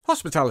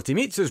Hospitality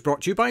Meets is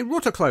brought to you by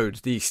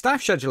RotaCloud, the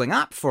staff scheduling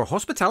app for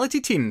hospitality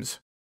teams.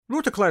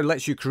 RotaCloud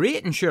lets you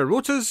create and share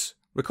rotas,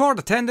 record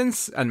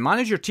attendance, and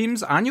manage your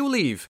team's annual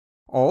leave,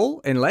 all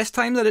in less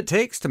time than it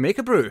takes to make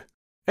a brew.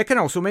 It can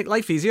also make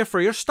life easier for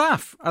your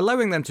staff,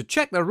 allowing them to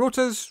check their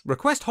rotas,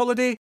 request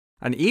holiday,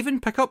 and even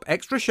pick up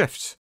extra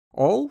shifts,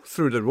 all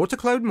through the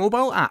RotaCloud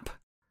mobile app.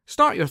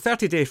 Start your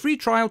 30-day free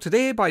trial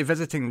today by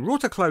visiting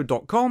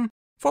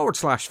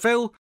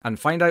rotacloud.com/Phil and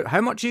find out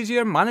how much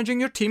easier managing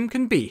your team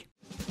can be.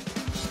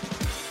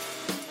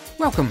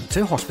 Welcome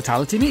to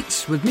Hospitality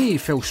Meets with me,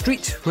 Phil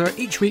Street, where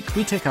each week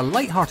we take a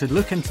light-hearted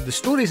look into the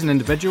stories and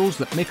individuals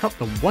that make up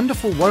the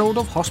wonderful world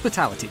of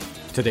hospitality.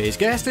 Today's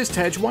guest is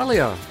Tej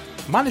Walia,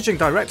 Managing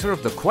Director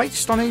of the quite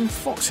stunning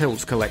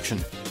Foxhills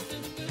collection.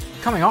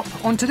 Coming up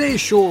on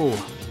today's show,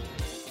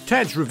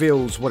 Tej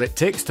reveals what it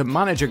takes to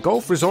manage a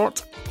golf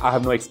resort. I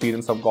have no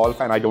experience of golf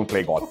and I don't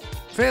play golf.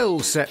 Phil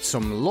sets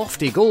some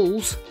lofty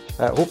goals.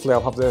 Hopefully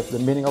I'll have the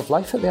meaning of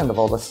life at the end of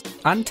all this.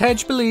 And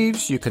Tej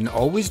believes you can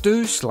always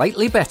do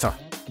slightly better.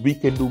 We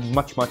can do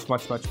much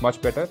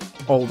better.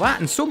 All that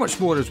and so much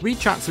more as we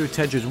chat through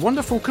Tej's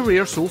wonderful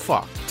career so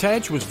far.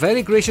 Tej was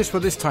very gracious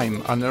with his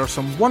time, and there are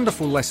some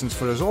wonderful lessons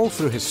for us all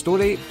through his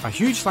story. A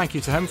huge thank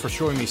you to him for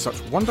showing me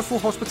such wonderful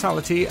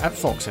hospitality at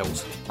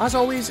Foxhills. As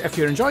always, if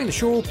you're enjoying the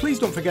show, please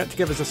don't forget to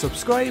give us a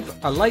subscribe,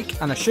 a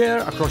like and a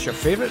share across your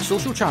favourite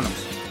social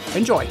channels.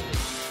 Enjoy!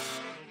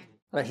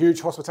 And a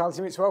huge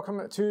Hospitality Meets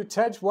welcome to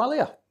Tej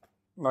Walia.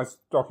 Nice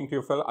talking to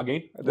you, Phil,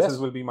 again. This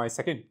will be my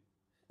second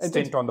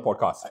stint on the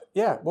podcast.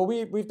 Yeah, well,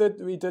 we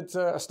did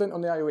a stint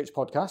on the IOH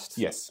podcast.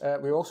 Yes.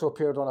 We also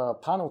appeared on a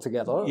panel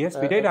together. Yes,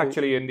 we did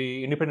actually in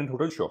the Independent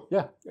Hotel Show.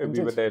 Yeah, we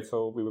were there,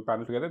 so we were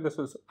panel together. This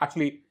was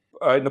actually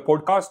in the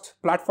podcast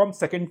platform,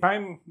 second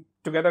time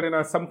together in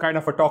some kind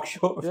of a talk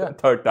show,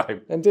 third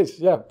time. Indeed,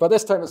 yeah. But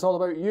this time it's all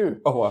about you.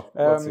 Oh, wow.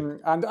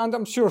 And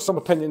I'm sure some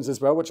opinions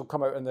as well, which will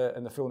come out in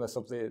the fullness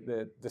of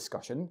the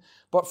discussion.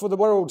 But for the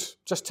world,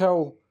 just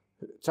tell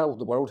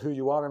the world who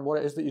you are and what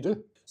it is that you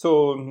do.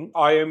 So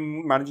I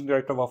am Managing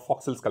Director of our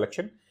Foxhills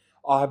collection.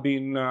 I have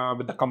been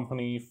with the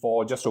company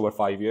for just over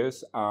 5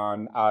 years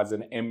and as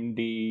an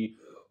MD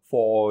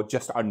for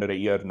just under a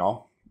year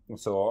now.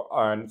 So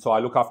I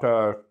look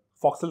after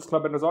Foxhills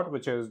Club and Resort,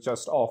 which is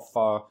just off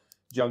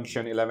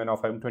Junction 11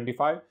 of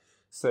M25,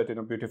 set in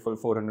a beautiful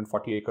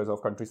 440 acres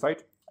of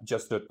countryside,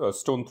 just a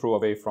stone throw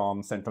away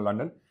from central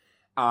London.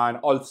 And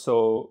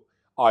also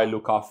I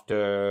look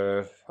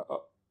after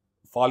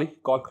Walia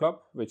Golf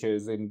Club, which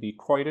is in the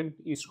Croydon,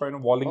 East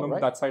Croydon, Wallingham,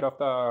 that side of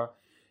the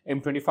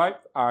M25.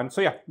 And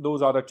so, yeah,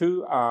 those are the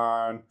two.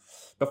 And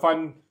the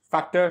fun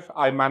factor,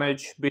 I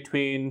manage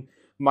between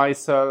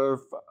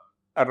myself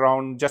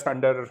around just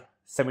under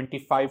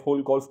 75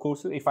 whole golf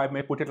courses, if I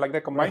may put it like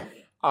that, combined.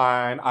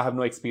 And I have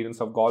no experience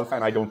of golf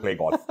and I don't play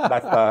golf.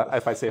 That's the,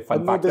 if I say,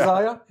 fun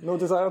factor. No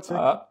desire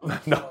to?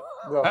 No. No.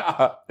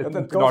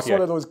 Golf's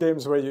one of those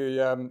games where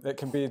you it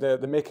can be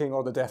the making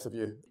or the death of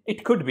you.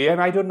 It could be, and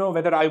I don't know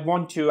whether I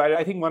want to.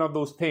 I think one of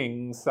those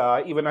things,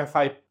 even if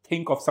I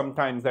think of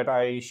sometimes that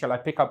I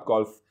pick up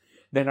golf,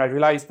 then I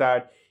realize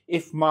that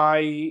if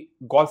my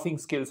golfing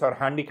skills or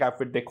handicap,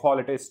 what they call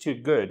it, is too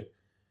good,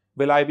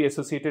 will I be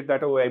associated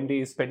that,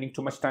 MD is spending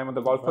too much time on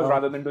the golf course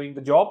rather than doing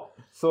the job?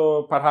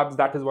 So perhaps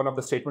that is one of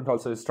the statement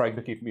also is trying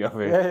to keep me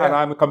away. Yeah. And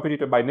I'm a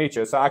competitor by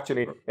nature. So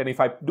actually, and if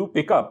I do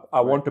pick up,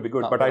 I want to be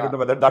good, but I don't know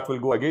whether that will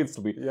go against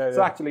me. Yeah,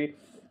 so actually,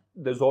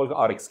 there's all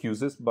our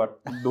excuses, but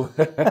no,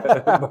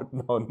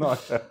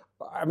 not.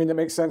 I mean, it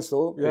makes sense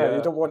though. Yeah.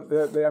 You don't want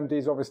the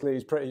MD's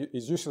obviously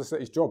he's useless at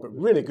his job, but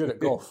really good at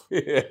golf.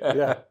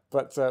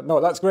 But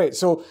no, that's great.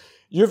 So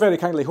you're very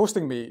kindly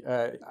hosting me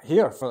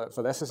here for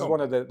this. This is one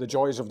of the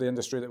joys of the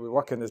industry that we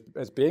work in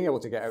is being able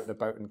to get out and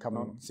about and come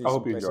and see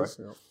some places.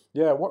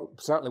 Yeah,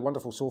 certainly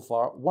wonderful so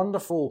far.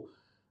 Wonderful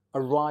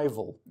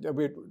arrival.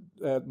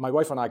 My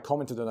wife and I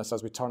commented on this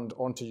as we turned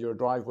onto your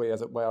driveway,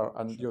 as it were,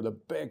 and the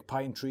big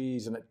pine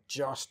trees, and it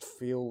just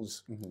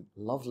feels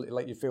lovely,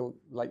 like you feel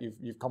like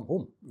you've come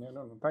home. Yeah,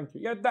 no, thank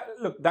you. Yeah,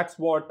 that's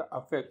what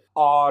I feel.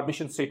 Our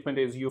mission statement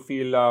is: you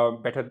feel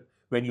better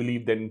when you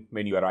leave than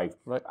when you arrive.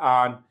 Right.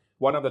 And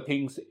one of the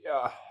things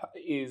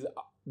is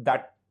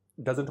that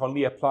doesn't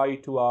only apply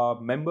to our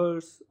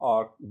members,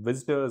 our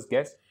visitors,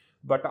 guests,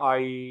 but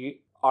I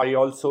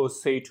also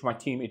say to my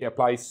team, it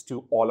applies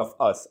to all of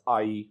us,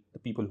 i.e. the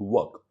people who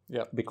work.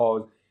 Yeah.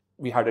 Because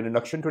we had an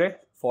induction today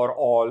for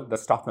all the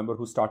staff members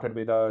who started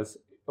with us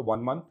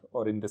 1 month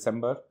or in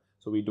December.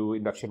 So we do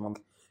induction month.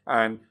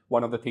 And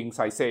one of the things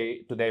I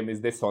say to them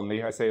is this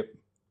only. I say,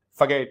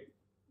 forget,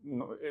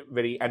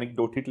 very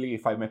anecdotally,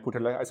 if I may put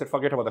it like, I said,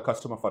 forget about the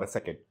customer for a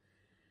second.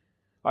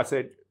 I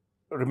said,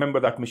 remember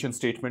that mission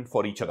statement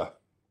for each other.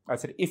 I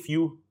said, if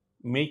you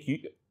make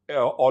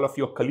all of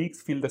your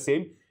colleagues feel the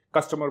same,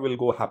 customer will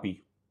go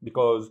happy,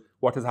 because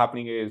what is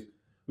happening is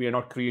we are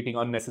not creating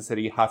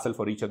unnecessary hassle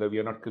for each other. We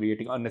are not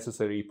creating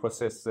unnecessary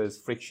processes,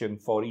 friction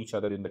for each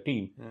other in the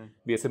team.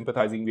 We are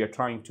sympathizing. We are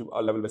trying to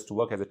our level best to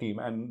work as a team.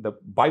 And the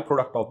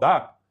byproduct of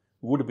that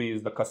would be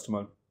is the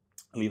customer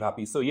leave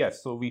happy. So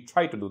yes, so we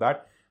try to do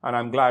that. And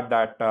I'm glad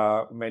that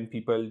when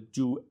people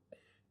do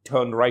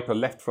turn right or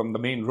left from the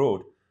main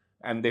road,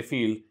 and they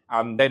feel,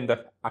 and then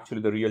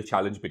actually the real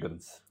challenge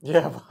begins.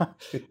 Yeah,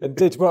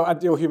 indeed. Well,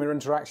 ideal human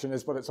interaction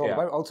is what it's all Yeah.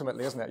 about,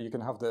 ultimately, isn't it? You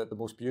can have the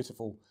most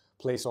beautiful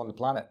place on the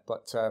planet,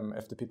 but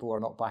if the people are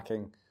not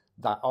backing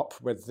that up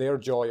with their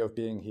joy of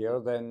being here,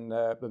 then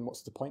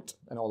what's the point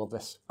in all of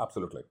this?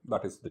 Absolutely.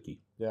 That is the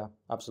key. Yeah,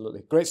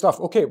 absolutely. Great stuff.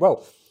 Okay,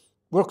 well,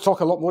 we'll talk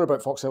a lot more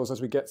about Foxhills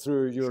as we get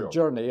through your Sure.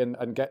 journey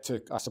and get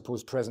to, I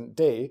suppose, present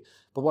day.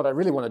 But what I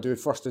really want to do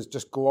first is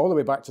just go all the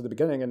way back to the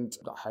beginning. And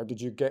how did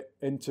you get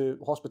into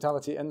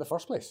hospitality in the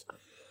first place?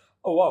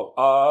 Oh,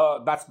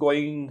 wow. That's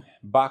going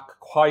back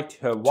quite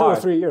a while. 2 or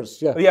 3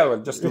 years, yeah. Yeah,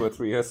 well, just 2 or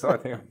 3 years, I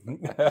think.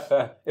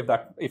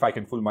 if I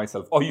can fool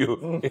myself or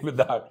you with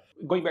that.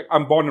 Going back,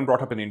 I'm born and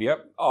brought up in India.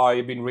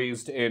 I've been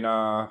raised in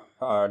a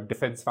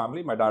defense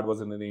family. My dad was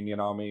in the Indian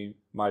Army.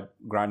 My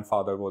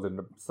grandfather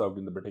served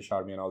in the British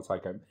Army, and also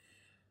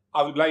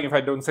I would be lying if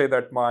I don't say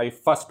that my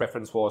first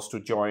preference was to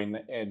join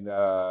in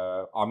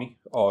Army,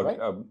 or Right.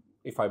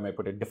 if I may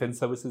put it, defense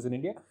services in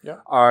India.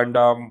 Yeah. And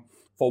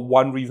for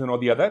one reason or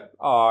the other,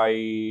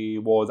 I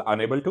was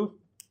unable to.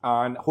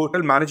 And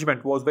hotel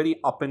management was very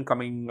up and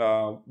coming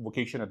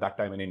vocation at that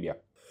time in India.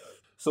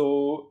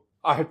 So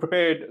I had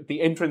prepared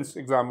the entrance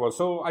exam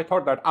also. I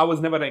thought that I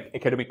was never an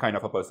academic kind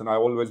of a person. I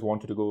always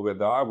wanted to go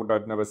with, I would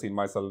have never seen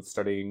myself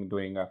studying,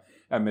 doing a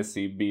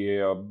MSc,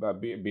 BA, or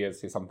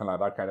BSc, something like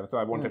that kind of thing.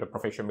 I wanted a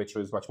profession which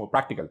was much more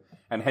practical.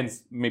 And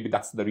hence, maybe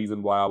that's the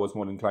reason why I was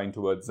more inclined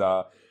towards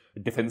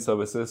defense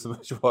services,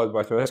 which was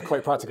much more... It's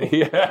quite practical.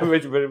 Yeah,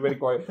 which very, very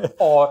quite...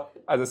 Or,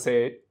 as I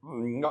say,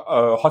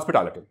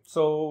 hospitality.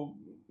 So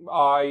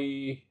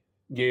I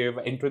gave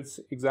entrance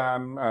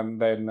exam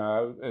and then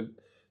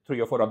 3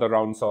 or 4 other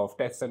rounds of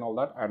tests and all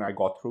that, and I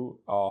got through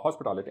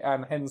hospitality,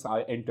 and hence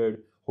I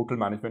entered hotel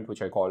management,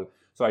 which I call.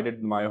 So I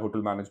did my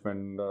hotel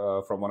management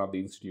from one of the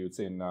institutes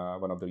in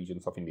one of the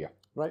regions of India.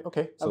 Right,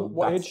 okay. So And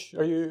what that's- age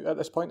are you at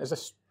this point? Is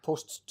this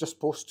just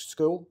post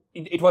school?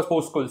 It was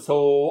post school,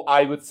 so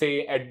I would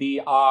say at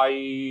the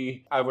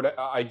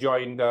I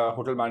joined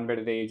hotel management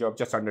at the age of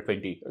just under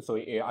 20. So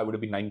I would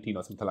have been 19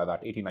 or something like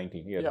that, 18,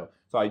 19 years. Yeah.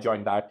 So I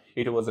joined that.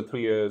 It was a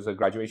 3 years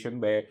graduation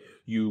where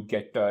you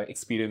get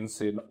experience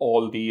in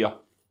all the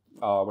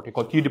what they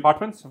call key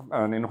departments,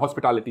 and in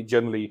hospitality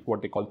generally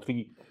what they call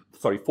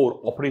 4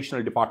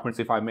 operational departments,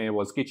 if I may,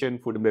 was kitchen,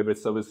 food and beverage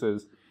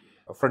services,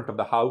 front of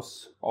the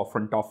house or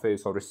front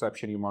office or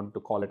reception, you want to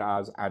call it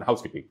as, and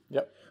housekeeping.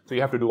 Yep. So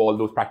you have to do all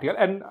those practical,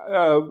 and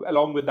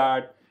along with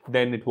that,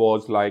 then it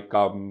was like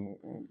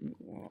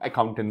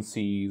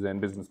accountancies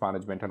and business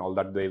management and all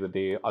that.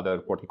 The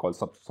other what you call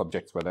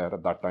subjects were there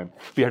at that time.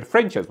 We had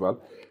French as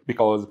well,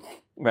 because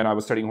when I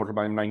was studying hotel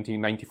management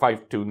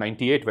 1995 to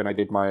 98, when I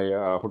did my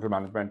hotel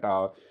management,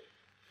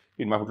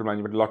 in my hotel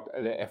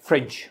management,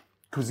 French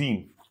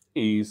cuisine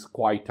is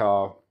quite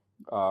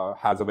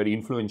has a very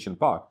influential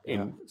part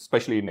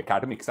especially in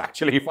academics,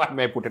 actually, if I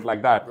may put it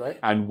like that. Right.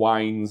 And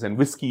wines and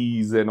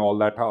whiskies and all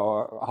that,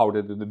 how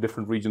the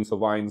different regions of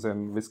wines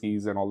and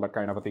whiskies and all that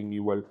kind of a thing,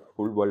 New World,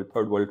 Old World,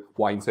 Third World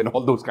wines and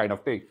all those kind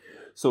of things.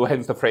 So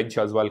hence the French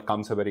as well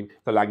comes the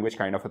language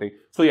kind of a thing.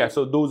 So yeah,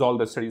 so those all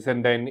the studies.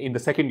 And then in the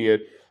second year,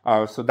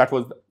 so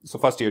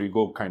first year you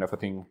go kind of a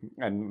thing,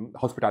 and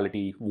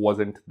hospitality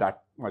wasn't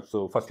that much.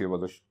 So first year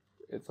was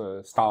it's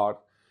a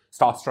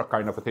starstruck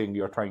kind of a thing.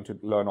 You're trying to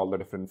learn all the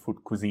different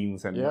food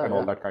cuisines and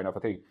all that kind of a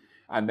thing.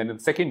 And then in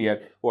the second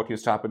year, what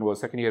used to happen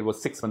was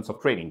 6 months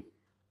of training.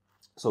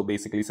 So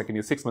basically second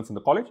year, 6 months in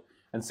the college,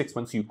 and 6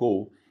 months you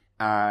go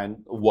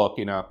and work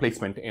in a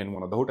placement in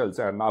one of the hotels.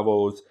 And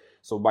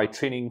so my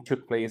training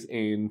took place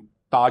in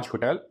Taj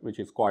Hotel, which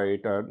is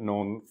quite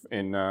known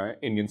in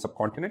Indian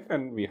subcontinent,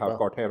 and we have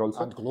got here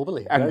also. And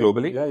globally. And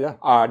globally. Yeah.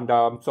 And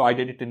so I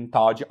did it in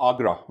Taj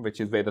Agra, which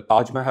is where the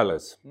Taj Mahal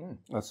is.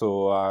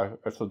 So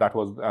that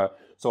was,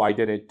 so I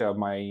did it,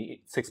 my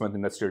 6-month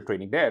industrial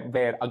training there,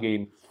 where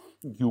again,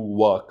 you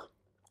work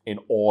in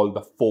all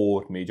the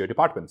 4 major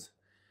departments.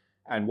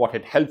 And what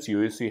it helps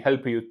you is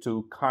help you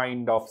to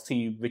kind of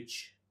see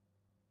which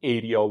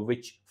area or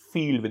which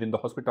field within the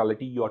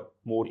hospitality you are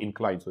more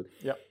inclined to.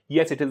 Yeah.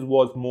 Yes,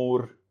 was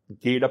more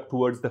geared up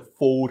towards the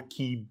 4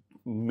 key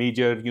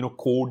major,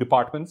 core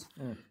departments.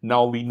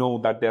 Now we know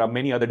that there are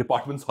many other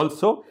departments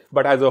also,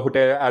 but as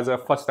a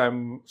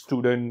first-time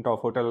student of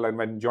hotel, and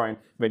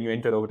when you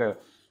enter the hotel,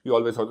 you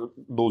always thought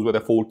those were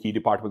the 4 key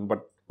departments,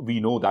 but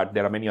we know that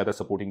there are many other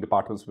supporting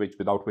departments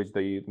without which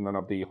none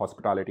of the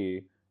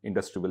hospitality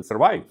industry will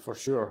survive. For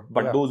sure.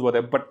 But those were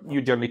there. But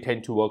you generally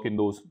tend to work in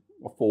those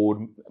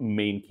 4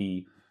 main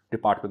key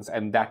departments,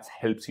 and that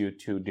helps you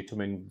to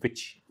determine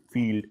which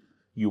field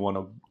you want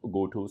to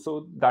go to.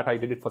 So that I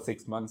did it for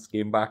 6 months,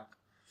 came back,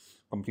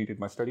 completed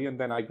my study, and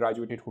then I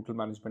graduated hotel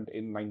management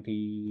in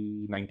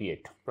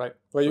 1998. Right.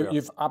 Well,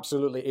 you've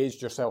absolutely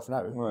aged yourself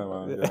now.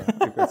 Well, yeah,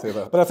 you could say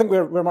that. But I think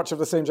we're much of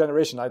the same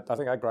generation. I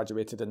think I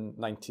graduated in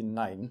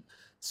 99.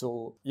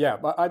 So yeah,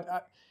 but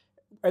I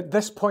at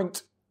this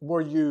point,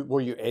 were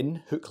you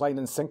in hook, line,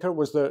 and sinker?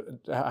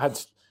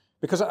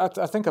 Because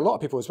I think a lot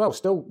of people as well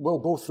still will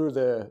go through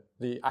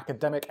the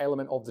academic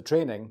element of the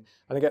training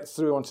and they get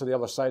through onto the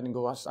other side and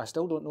go, I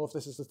still don't know if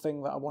this is the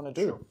thing that I want to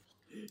do. Sure.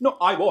 No,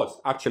 I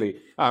was actually.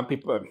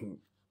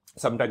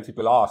 Sometimes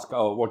people ask,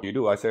 oh, what do you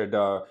do? I said,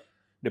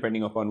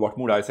 depending upon what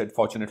mood, I said,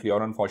 fortunately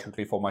or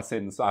unfortunately for my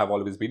sins, I have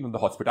always been in the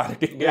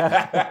hospitality.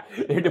 Yeah.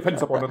 It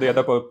depends upon the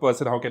other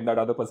person. How can that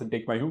other person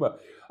take my humor?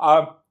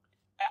 I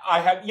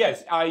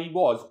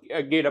was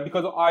a gator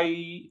because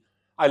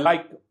I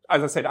like,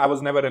 as I said, I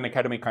was never an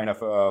academic kind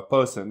of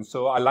person.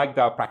 So I like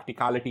the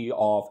practicality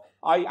of,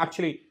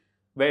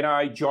 when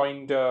I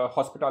joined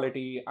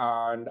hospitality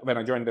and when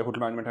I joined the hotel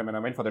management and when I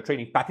went for the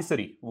training,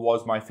 patisserie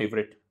was my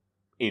favorite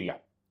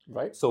area.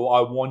 Right. So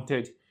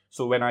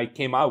when I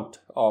came out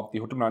of the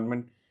hotel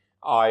management,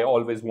 I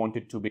always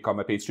wanted to become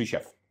a pastry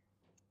chef.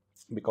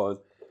 Because,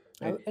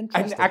 and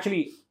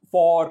actually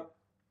for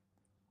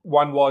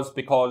one was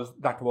because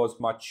that was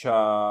much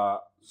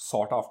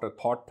sought after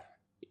thought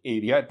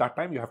area at that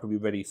time. You have to be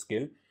very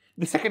skilled.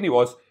 The secondly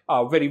was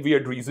a very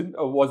weird reason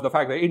was the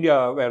fact that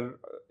India, where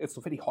it's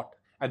very hot,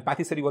 and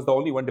patisserie was the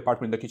only one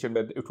department in the kitchen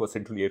where it was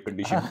centrally air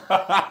conditioned.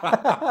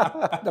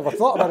 Never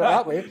thought about it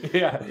that way.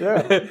 Yeah.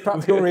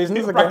 Practical reasons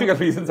again. Practical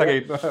reasons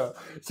again.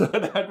 So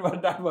that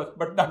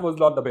was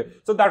not the way.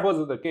 So that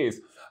wasn't the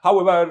case.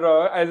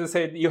 However, as I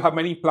said, you have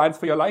many plans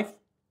for your life.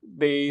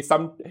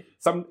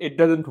 It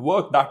doesn't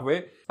work that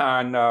way.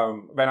 And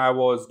when I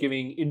was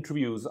giving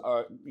interviews,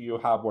 you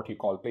have what you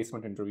call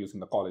placement interviews in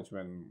the college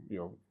when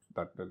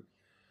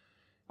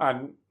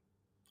and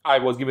I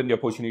was given the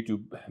opportunity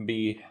to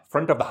be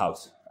front of the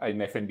house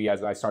in F&B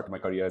as I started my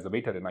career as a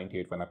waiter in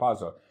 98 when I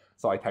passed out.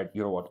 So I thought,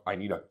 you know what, I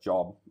need a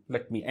job.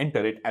 Let me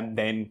enter it. And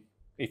then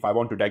if I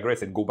want to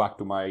digress and go back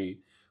to my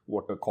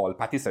what we call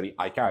patisserie,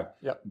 I can.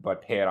 Yep.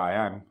 But here I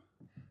am,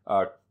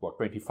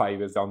 25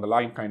 years down the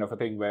line kind of a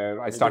thing where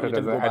I started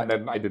and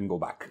then I didn't go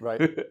back.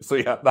 Right. So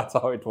yeah, that's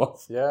how it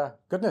was. Yeah,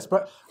 goodness.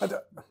 But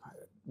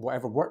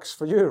whatever works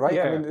for you, right?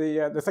 Yeah. I mean,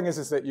 the thing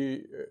is that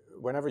you,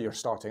 whenever you're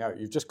starting out,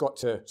 you've just got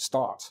to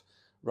start.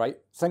 Right,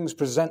 things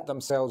present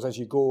themselves as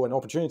you go, and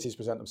opportunities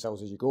present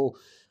themselves as you go.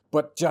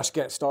 But just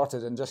get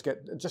started and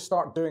just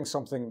start doing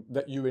something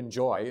that you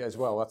enjoy as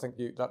well. I think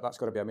that's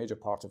got to be a major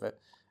part of it.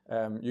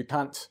 You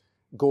can't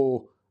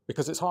go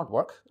because it's hard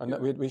work, and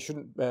we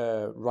shouldn't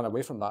run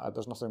away from that.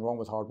 There's nothing wrong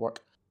with hard work,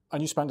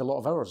 and you spend a lot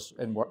of hours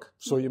in work,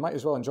 so you might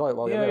as well enjoy it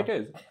while you're there.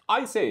 Yeah,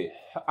 it is.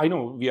 I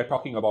know we are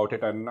talking about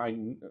it, and I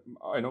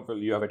know, Phil,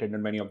 you have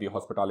attended many of the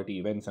hospitality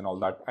events and all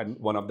that, and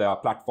one of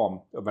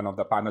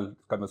the panel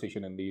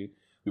conversation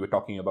we were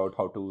talking about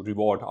how to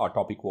reward. Our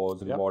topic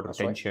was reward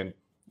retention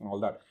and all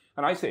that.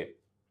 And I say,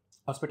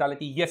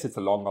 hospitality, yes, it's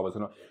a long hours,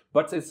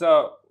 but it's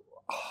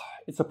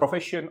a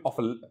profession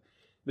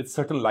with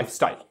certain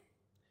lifestyle,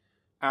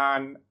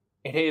 and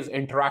it is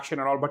interaction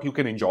and all, but you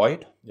can enjoy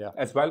it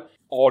as well,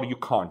 or you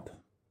can't.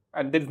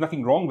 And there's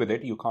nothing wrong with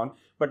it, you can't.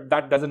 But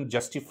that doesn't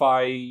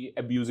justify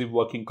abusive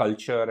working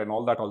culture and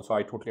all that. Also,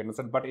 I totally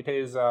understand. But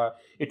it's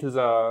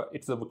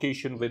a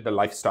vocation with the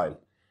lifestyle.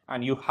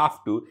 And you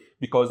have to,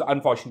 because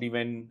unfortunately,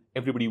 when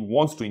everybody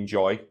wants to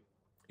enjoy,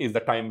 is the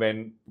time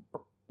when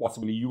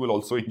possibly you will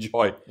also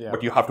enjoy. Yeah.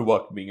 But you have to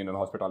work being in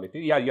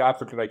hospitality. Yeah, you're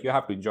absolutely right. You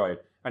have to enjoy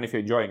it. And if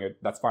you're enjoying it,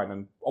 that's fine.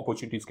 And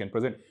opportunities can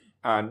present.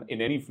 And in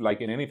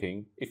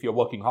anything, if you're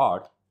working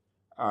hard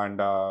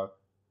and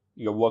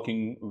you're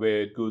working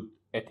with good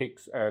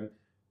ethics, and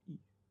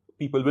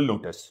people will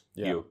notice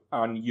you,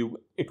 and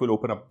it will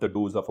open up the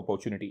doors of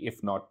opportunity.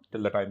 If not,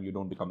 till the time you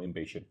don't become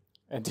impatient.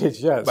 Indeed,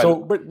 yeah. So,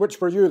 which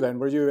were you then?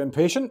 Were you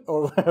impatient,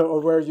 or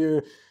were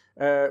you?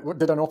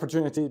 Did an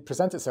opportunity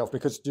present itself?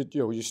 Because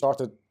you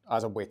started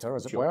as a waiter,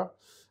 as it were.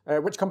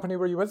 Which company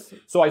were you with?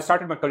 So I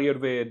started my career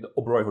with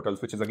Oberoi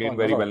Hotels, which is again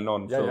very well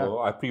known.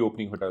 I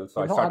pre-opening hotels.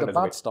 So I started had a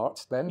bad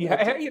start then. Yeah,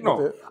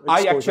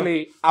 I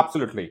actually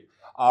absolutely.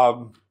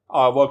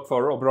 I worked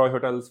for Oberoi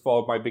Hotels.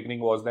 For my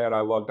beginning was there.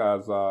 I worked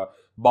as a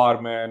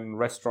barman,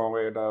 restaurant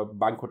waiter,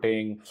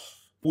 banqueting,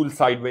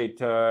 poolside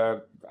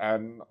waiter,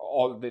 and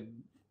all the.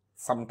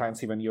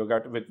 Sometimes even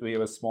we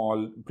have a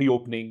small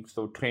pre-opening,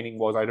 so training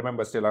was, I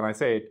remember still, and I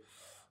said,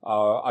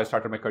 I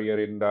started my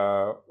career in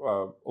the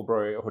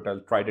Oberoi Hotel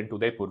Trident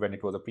Udaipur when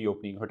it was a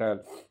pre-opening hotel,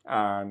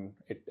 and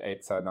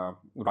it's in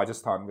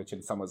Rajasthan, which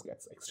in summers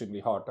gets extremely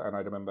hot, and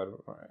I remember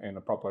in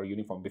a proper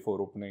uniform before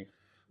opening,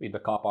 in the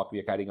car park, we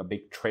are carrying a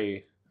big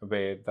tray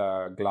with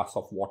a glass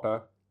of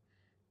water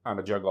and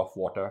a jug of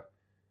water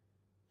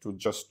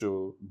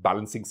to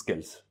balancing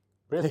skills.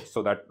 Really?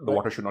 So that the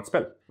water should not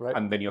spill. Right.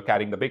 And then you're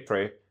carrying the big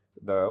tray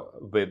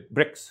with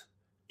bricks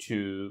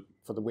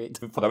for the weight.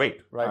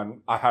 Right.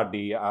 And I had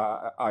the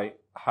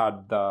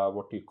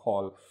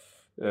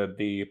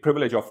the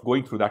privilege of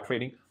going through that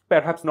training.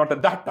 Perhaps not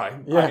at that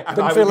time. Yeah,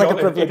 didn't feel like a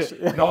privilege.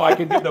 No, I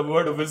can give the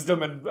word of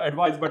wisdom and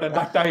advice, but at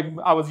that time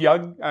I was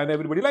young and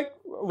everybody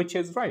which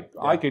is right.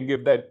 Yeah. I can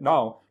give that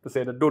now to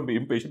say that don't be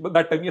impatient. But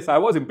that time, yes, I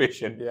was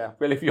impatient. Yeah.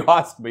 Well, if you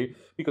ask me,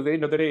 because at the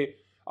end of the day,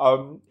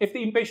 if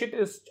the impatient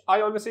is, I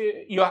always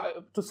say,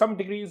 to some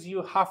degrees,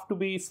 you have to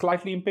be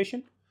slightly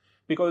impatient.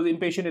 Because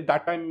impatient at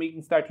that time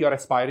means that you're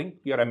aspiring,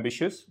 you're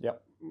ambitious. Yeah.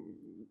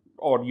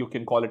 or you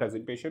can call it as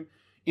impatient.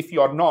 If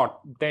you're not,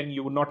 then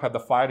you would not have the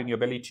fire in your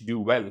belly to do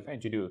well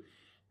and to do.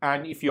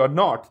 And if you're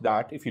not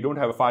that, if you don't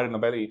have a fire in the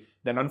belly,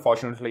 then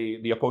unfortunately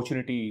the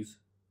opportunities,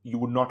 you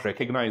would not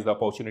recognize the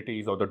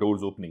opportunities or the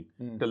doors opening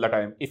till that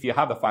time. If you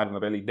have the fire in the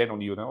belly, then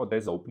only you know, oh,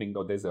 there's an opening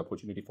or there's an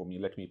opportunity for me.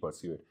 Let me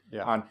pursue it.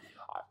 Yeah.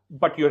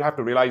 But you have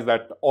to realize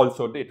that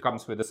also it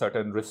comes with a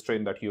certain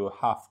restraint that you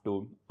have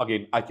to,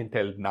 again, I can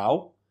tell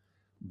now,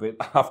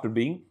 after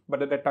being,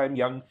 but at that time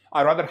young,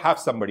 I rather have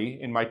somebody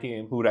in my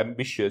team who are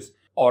ambitious,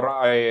 or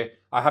I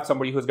have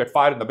somebody who's got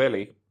fire in the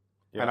belly,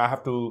 and I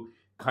have to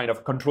kind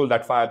of control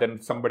that fire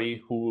than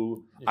somebody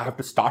who I have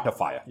to start a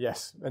fire.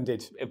 Yes,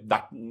 indeed. If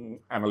that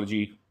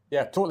analogy.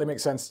 Yeah, totally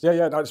makes sense.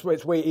 Yeah. No, it's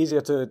way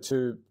easier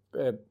to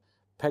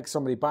peg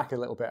somebody back a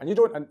little bit, and you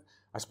don't. And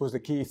I suppose the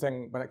key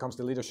thing when it comes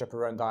to leadership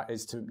around that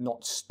is to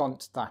not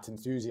stunt that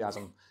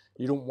enthusiasm.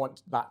 You don't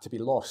want that to be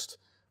lost.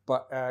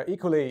 But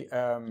equally,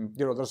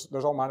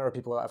 there's all manner of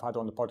people that I've had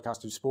on the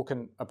podcast who've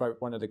spoken about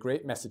one of the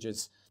great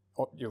messages,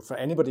 for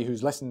anybody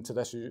who's listened to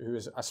this, who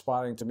is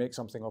aspiring to make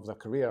something of their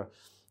career,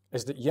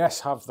 is that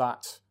yes, have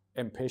that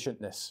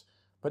impatientness,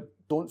 but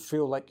don't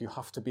feel like you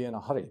have to be in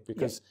a hurry,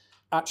 because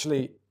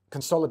actually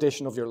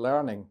consolidation of your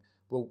learning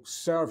will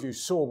serve you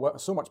so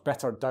much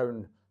better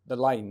down the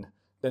line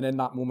than in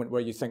that moment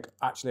where you think,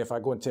 actually, if I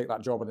go and take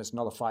that job and it's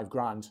another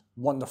 $5,000,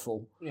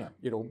 wonderful. Yeah.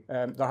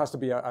 There has to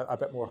be a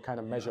bit more kind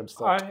of measured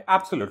thought.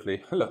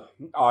 Absolutely. Look,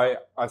 I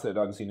said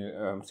I'm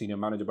senior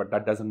manager, but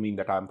that doesn't mean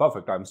that I'm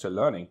perfect. I'm still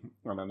learning.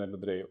 And at the end of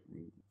the day,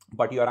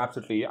 but you're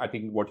absolutely, I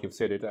think what you've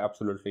said is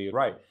absolutely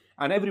right.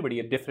 And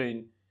everybody at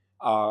different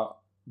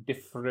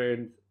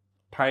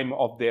time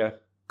of their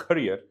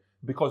career,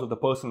 because of the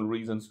personal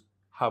reasons,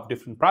 have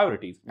different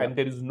priorities. Yeah. And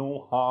there is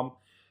no harm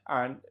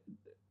and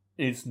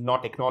is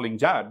not acknowledging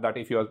that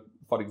if you're,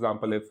 for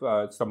example, if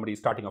somebody is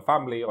starting a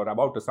family or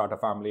about to start a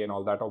family and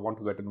all that, or want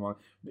to get involved,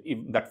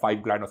 that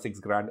 $5,000 or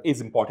 $6,000 is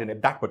important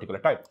at that particular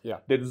time. Yeah.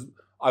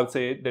 I would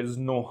say there is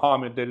no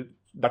harm in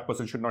that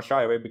person should not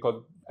shy away,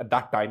 because at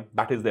that time,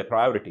 that is their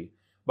priority.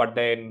 But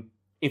then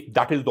if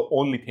that is the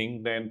only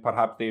thing, then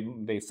perhaps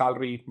their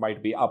salary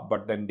might be up,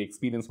 but then the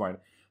experience might.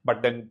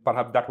 But then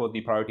perhaps that was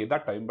the priority at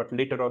that time. But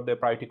later on, their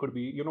priority could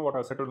be,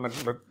 I'll settle.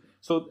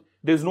 So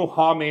there's no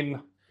harm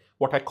in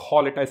what I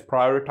call it as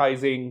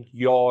prioritizing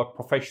your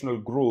professional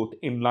growth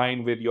in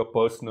line with your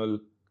personal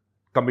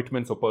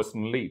commitments or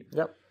personal lead.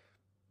 Yep.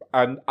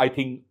 And I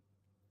think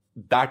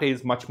that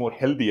is much more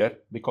healthier,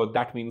 because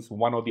that means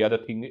one or the other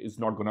thing is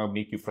not going to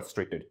make you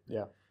frustrated.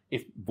 Yeah.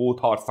 If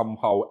both are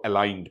somehow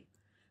aligned,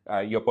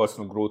 your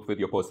personal growth with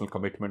your personal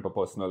commitment or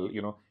personal,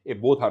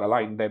 if both are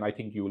aligned, then I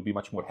think you will be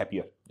much more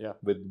happier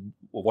with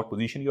what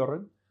position you're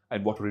in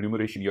and what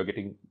remuneration you're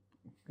getting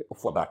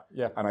for that.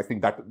 Yeah. And I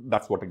think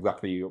that's what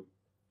exactly you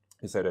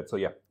said it. So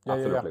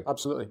absolutely.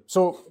 Absolutely.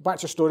 So back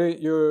to your story,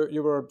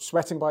 you were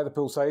sweating by the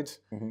poolside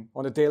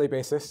on a daily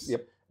basis.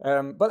 Yep.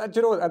 But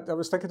I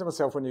was thinking to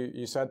myself when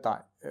you said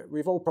that,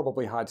 we've all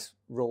probably had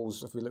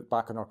roles, if we look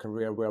back on our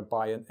career,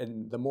 whereby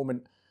in the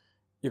moment,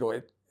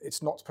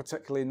 it's not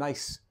particularly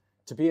nice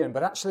to be in.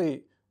 But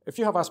actually, if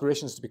you have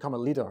aspirations to become a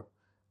leader,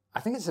 I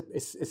think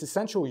it's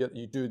essential that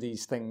you do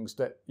these things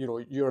that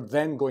you're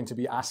then going to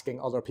be asking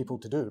other people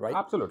to do, right?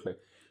 Absolutely.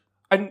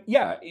 And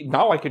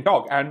now I can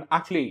talk. And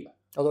actually,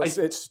 although it's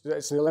the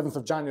 11th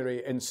of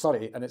January in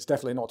Surrey, and it's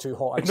definitely not too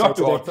hot. It's not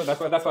too hot. So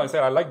that's why I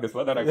said I like this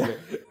weather, actually.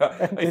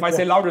 If I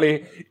say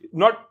loudly,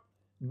 not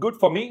good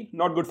for me,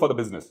 not good for the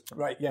business.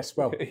 Right, yes,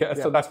 well.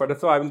 So that's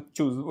why I will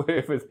choose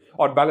if it's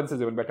on balance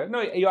is even better.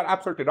 No, you're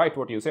absolutely right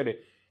what you said.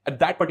 At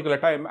that particular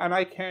time, and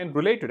I can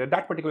relate to it, at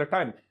that particular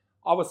time,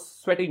 I was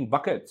sweating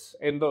buckets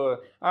and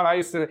I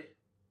used to,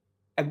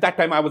 at that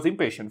time I was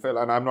impatient, Phil,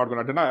 and I'm not going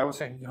to deny. I was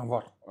saying,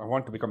 what, I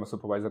want to become a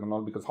supervisor and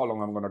all, because how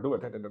long I'm going to do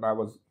it? And I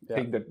was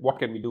thinking that what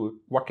can we do?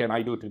 What can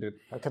I do to do?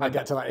 How can I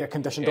get to that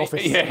air-conditioned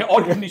office? Yeah,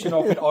 or conditioned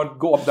office, or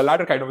go up the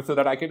ladder kind of, so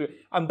that I can do it.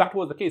 And that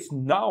was the case.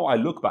 Now I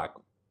look back,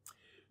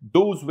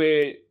 those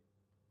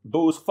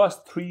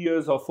first 3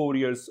 years or 4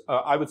 years,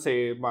 I would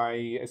say my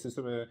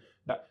assistant,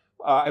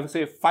 I would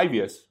say 5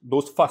 years,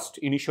 those first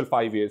initial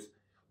 5 years,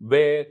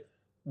 where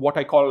what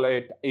I call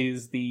it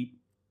is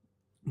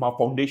my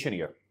foundation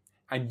year.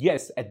 And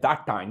yes, at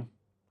that time,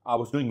 I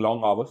was doing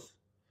long hours,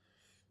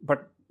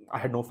 but I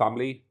had no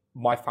family.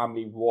 My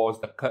family was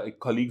the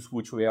colleagues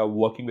which we are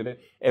working with.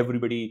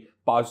 Everybody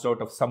passed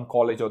out of some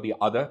college or the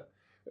other.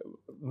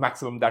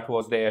 Maximum that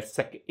was their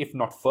second, if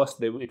not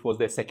first, it was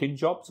their second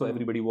job. So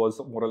everybody was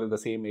more or less the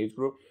same age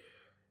group.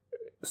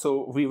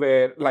 So we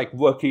were like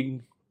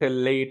working till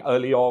late,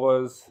 early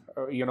hours,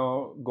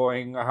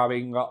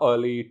 having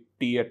early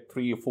tea at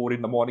 3 or 4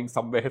 in the morning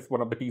somewhere,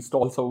 one of the tea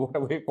stalls or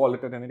whatever you call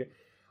it.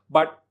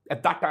 But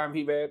at that time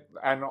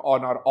and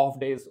on our off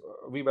days,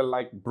 we were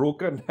like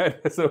broken.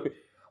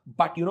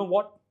 But you know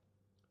what?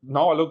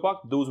 Now I look back,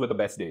 those were the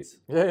best days.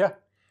 Yeah.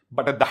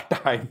 But at that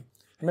time,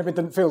 maybe it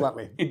didn't feel that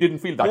way. It didn't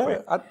feel that way.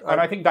 And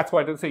I think that's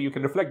why I say you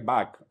can reflect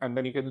back, and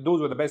then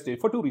those were the best days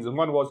for two reasons.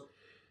 One was,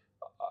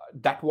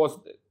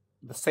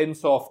 the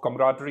sense of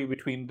camaraderie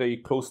between the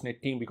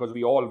close-knit team, because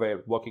we all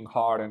were working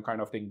hard and kind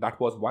of thing. That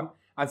was one.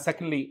 And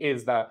secondly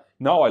is that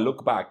now I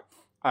look back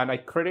and I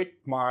credit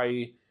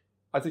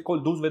as I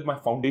call those with my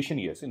foundation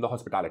years in the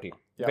hospitality,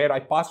 where I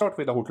passed out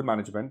with the hotel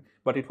management,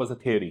 but it was a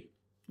theory.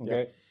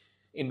 Okay.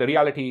 In the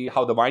reality,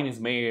 how the wine is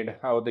made,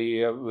 how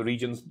the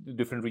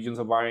different regions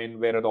of wine,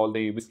 where all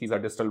the whiskeys are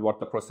distilled, what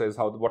the process,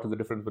 what is the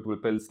difference between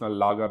Pilsner,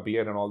 lager,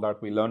 beer and all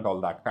that. We learned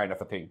all that kind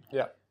of a thing.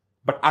 Yeah.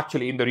 But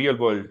actually, in the real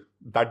world,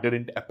 that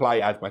didn't apply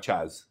as much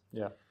as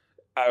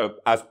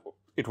as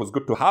it was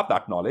good to have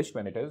that knowledge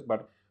when it is.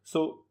 But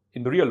so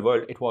in the real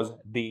world, it was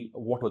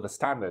what were the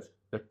standards,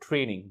 the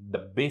training, the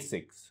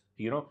basics,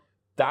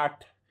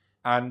 that,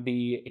 and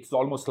it's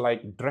almost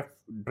like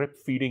drip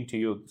feeding to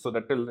you, so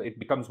that till it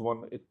becomes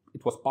one. It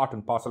was part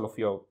and parcel of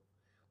your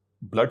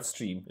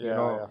bloodstream.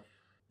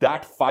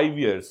 That 5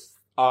 years.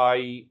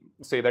 I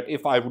say that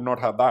if I would not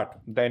have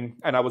that, then,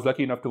 and I was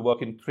lucky enough to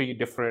work in 3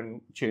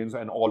 different chains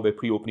and all were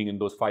pre-opening in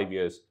those 5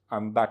 years.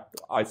 And that,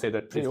 I say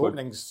that...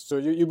 Pre-openings. So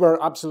you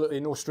were absolutely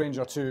no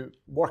stranger to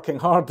working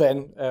hard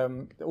then.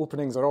 The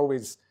openings are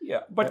always... Yeah,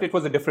 but it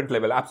was a different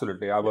level,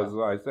 absolutely. I was,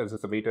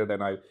 as a waiter,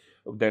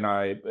 then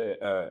I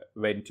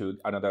went to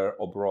another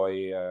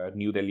Oberoi,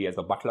 New Delhi as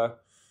a butler,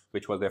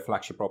 which was their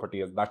flagship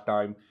property at that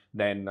time.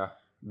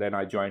 Then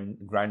I joined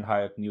Grand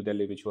Hyatt New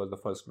Delhi, which was the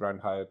first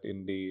Grand Hyatt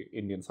in the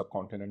Indian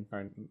subcontinent.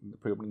 And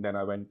then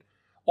I went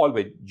all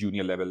way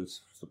junior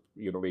levels,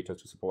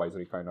 waiters to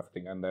supervisory kind of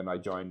thing. And then I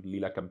joined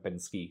Leela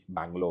Kempinski,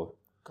 Bangalore.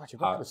 God, you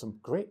worked with some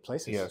great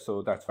places. Yeah,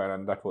 so that's fine.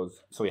 And that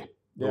was,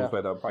 those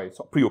were the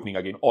pre-opening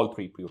again, all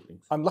 3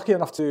 pre-openings. I'm lucky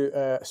enough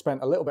to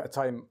spend a little bit of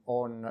time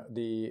on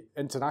the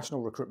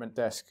international recruitment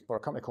desk for a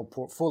company called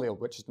Portfolio,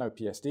 which is now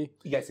PSD.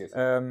 Yes.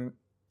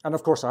 And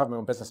of course, I have my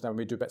own business now and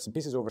we do bits and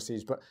pieces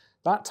overseas. But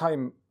that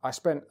time, I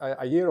spent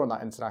a year on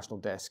that international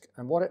desk.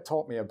 And what it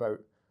taught me about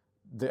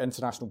the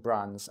international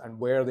brands and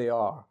where they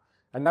are.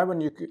 And now when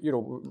you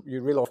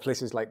reel off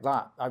places like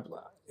that, I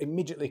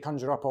immediately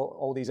conjure up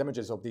all these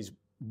images of these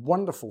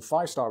wonderful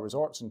 5-star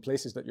resorts and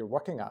places that you're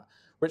working at,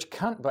 which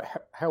can't but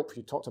help.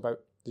 You talked about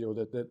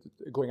the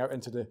going out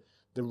into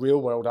the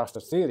real world after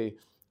theory.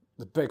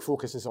 The big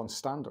focus is on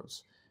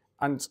standards.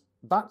 And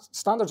that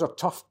standards are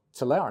tough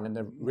to learn in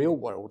the real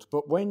world,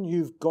 but when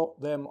you've got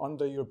them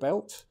under your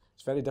belt,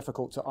 it's very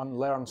difficult to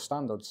unlearn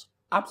standards.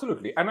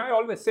 Absolutely. And I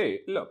always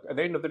say, look, at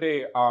the end of the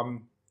day,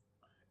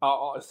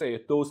 I'll say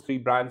those 3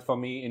 brands for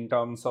me in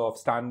terms of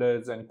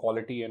standards and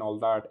quality and all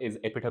that is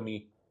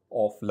epitome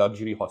of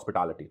luxury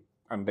hospitality.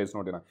 And there's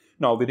no denying.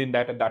 Now, within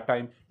that, at that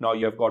time, now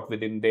you have got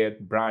within their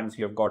brands,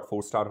 you have got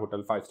 4-star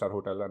hotel, 5-star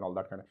hotel and all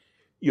that kind of.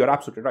 You're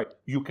absolutely right.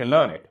 You can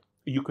learn it.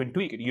 You can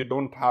tweak it. You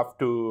don't have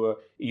to,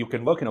 you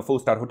can work in a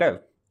 4-star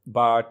hotel,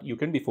 but you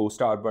can be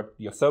 4-star, but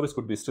your service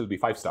could still be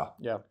 5-star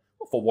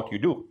for what you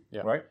do,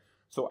 right?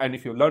 So, and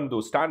if you learn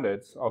those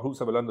standards, or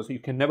whosoever learn those, you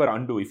can never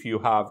undo if you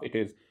have it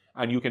is,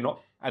 and you cannot,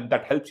 and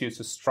that helps you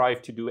to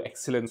strive to do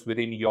excellence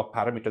within your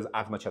parameters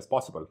as much as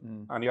possible.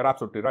 And you're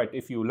absolutely right.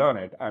 If you learn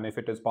it, and if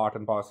it is part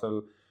and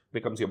parcel,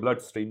 becomes your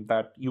bloodstream,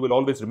 that you will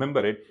always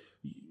remember it.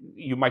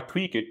 You might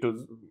tweak it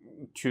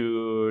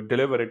to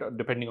deliver it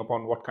depending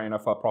upon what kind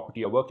of a property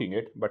you're working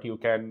it, but you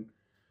can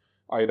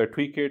either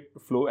tweak it,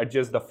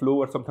 adjust the flow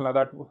or something like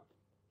that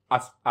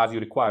as you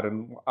require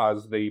and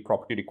as the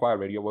property require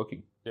where you're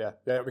working. Yeah,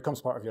 it becomes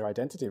part of your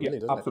identity, really,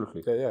 doesn't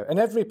absolutely. it? Yeah, in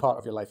every part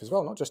of your life as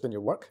well, not just in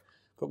your work,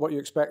 but what you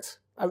expect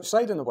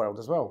outside in the world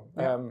as well.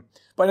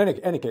 But in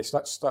any case,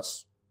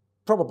 that's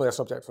probably a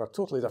subject for a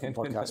totally different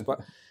podcast.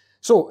 But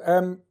so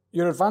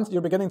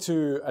you're beginning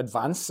to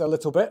advance a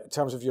little bit in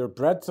terms of your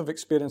breadth of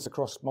experience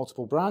across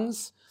multiple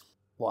brands.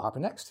 What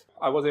happened next?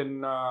 I was in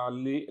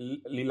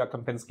Leela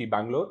Kempinski,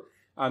 Bangalore,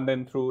 and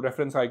then through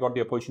reference, I got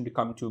the opportunity to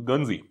come to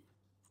Guernsey.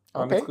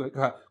 Okay.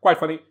 Quite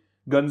funny.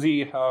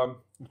 Guernsey, I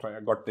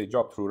got the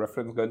job through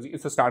reference. Guernsey,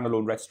 it's a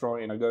standalone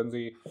restaurant in a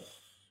Guernsey.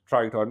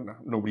 Trying to earn,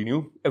 nobody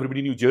knew.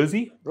 Everybody knew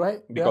Jersey, right?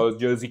 Because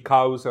Jersey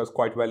cows was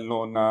quite well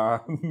known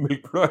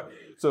milk product.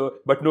 So,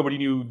 but nobody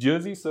knew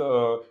Jersey,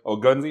 or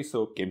Guernsey.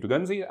 So came to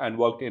Guernsey and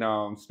worked in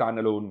a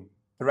standalone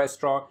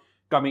restaurant.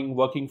 Coming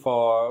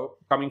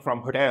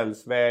from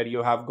hotels where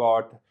you have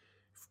got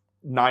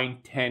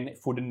 9-10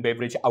 food and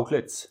beverage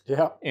outlets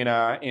in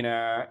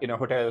a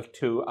hotel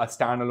to a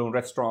standalone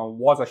restaurant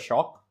was a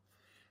shock.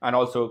 And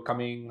also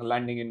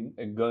landing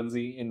in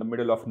Guernsey in the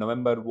middle of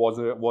November was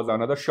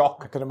another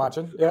shock. I can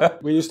imagine. Yeah,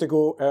 we used to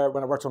go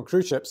when I worked on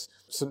cruise ships.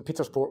 St.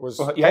 Peter's Port was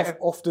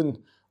often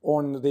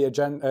on the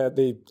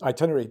the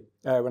itinerary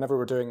whenever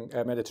we're doing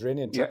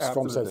Mediterranean trips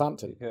from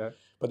Southampton. Yeah.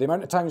 But the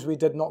amount of times we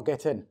did not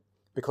get in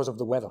because of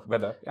the weather.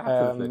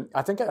 Absolutely.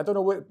 I don't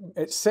know.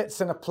 It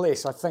sits in a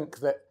place. I think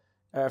that.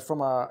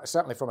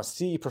 Certainly from a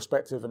sea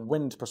perspective and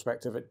wind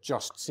perspective, it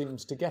just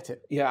seems to get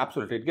it. Yeah,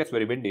 absolutely. It gets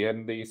very windy,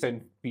 and the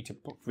St. Peter,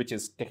 which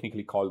is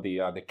technically called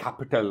the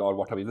capital or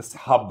whatever, this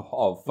hub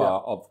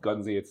of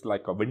Guernsey, it's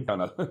like a wind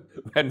tunnel,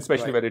 and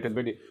especially when it is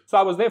windy. So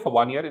I was there for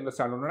 1 year in the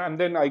standalone, and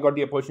then I got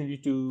the opportunity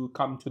to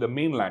come to the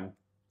mainland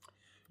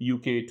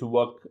UK to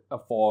work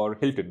for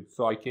Hilton.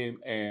 So I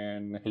came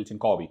in Hilton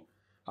Corby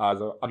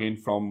again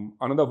from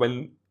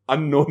another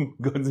unknown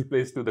Guernsey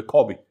place to the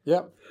Corby.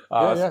 Yeah.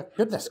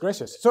 Goodness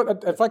gracious. So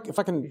if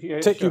I can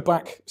take you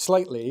back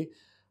slightly,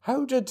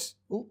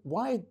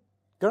 why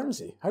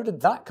Guernsey? How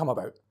did that come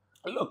about?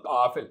 Look,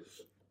 Phil,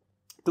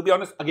 to be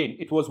honest, again,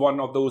 it was one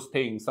of those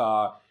things.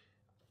 I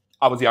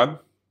was young,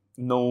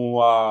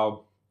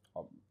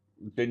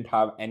 didn't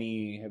have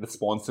any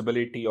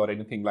responsibility or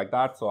anything like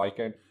that.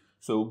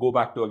 So go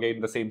back to, again,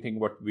 the same thing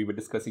what we were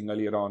discussing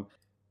earlier on.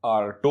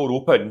 Our door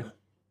opened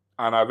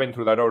and I went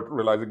through that out,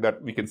 realizing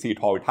that we can see it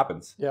how it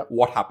happens. Yeah.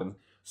 What happens.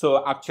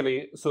 So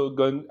actually,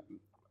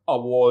 I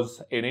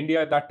was in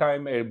India at that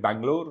time, in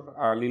Bangalore,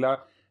 Leela,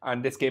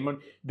 and this came on.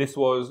 This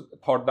was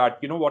thought that,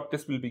 you know what,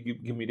 this will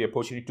give me the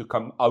opportunity to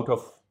come out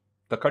of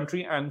the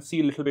country and see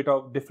a little bit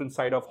of different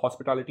side of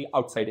hospitality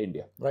outside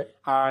India. Right.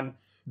 And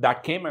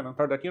that came, and I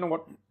thought that, you know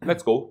what,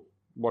 let's go.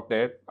 What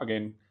there,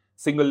 again,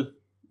 single,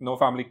 no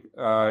family,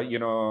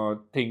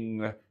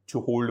 thing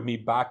to hold me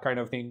back kind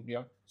of thing.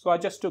 Yeah. So I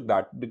just took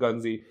that, the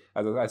Guernsey,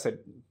 as I said,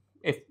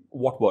 if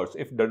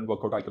it doesn't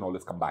work out, I can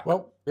always come back.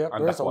 Well, yeah,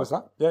 and that's always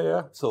that.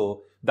 Yeah.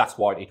 So that's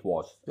what it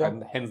was. Yeah.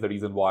 And hence the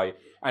reason why.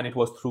 And it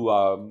was through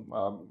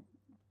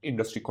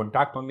industry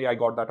contact only I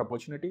got that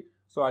opportunity.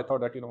 So I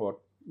thought that, you know what,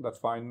 that's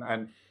fine.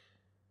 And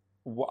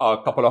a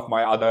couple of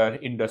my other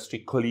industry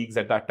colleagues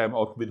at that time,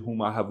 or with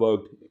whom I have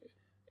worked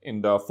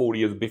in the 4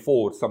 years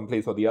before,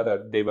 someplace or the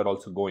other, they were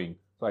also going.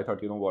 So I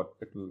thought, you know what,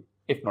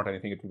 if not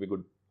anything, it will be a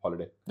good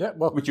holiday. Yeah,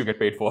 well, which you get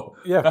paid for.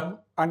 Yeah,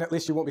 and at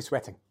least you won't be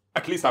sweating.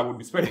 At least I won't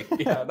be sweating.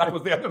 Yeah, that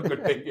was the other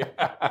good thing.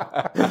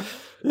 Yeah.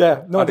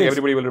 Yeah, no, I think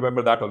everybody will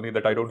remember that only,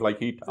 that I don't like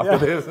heat after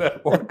this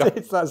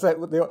podcast. That's it.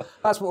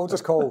 That's what we'll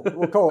just call.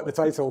 We'll call it the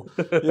title.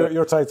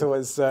 Your title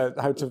is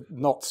how to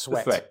not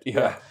sweat. Sweat.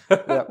 Yeah.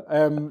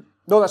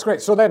 No, that's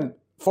great. So then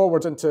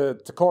forward into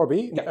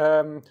Corby.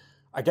 Yeah.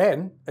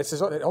 Again,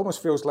 it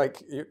almost feels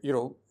like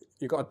you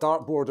got a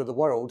dartboard of the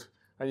world.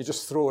 And you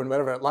just throw in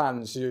wherever it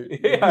lands, you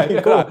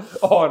go.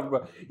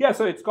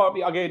 So it's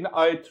Corby. Again,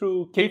 I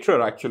threw caterer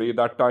actually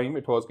that time.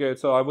 It was good.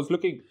 So I was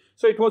looking.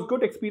 So it was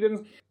good experience.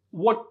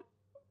 What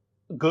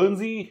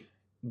Guernsey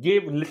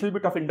gave a little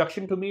bit of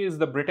induction to me is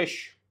the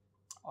British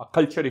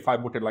culture, if I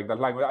put it like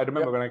that. Language. I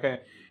remember when I came,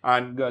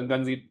 and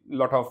Guernsey, a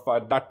lot of,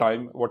 at that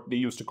time, what they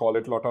used to call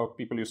it, a lot of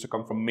people used to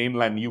come from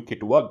mainland UK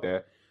to work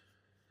there,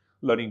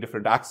 learning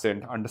different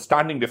accent,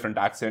 understanding different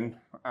accent,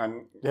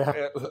 and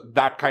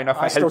that kind of...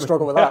 I still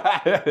struggle with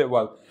that.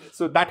 Well,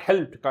 so that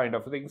helped kind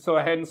of thing. So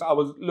hence, I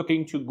was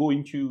looking to go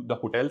into the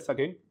hotels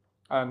again.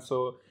 And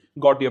so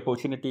got the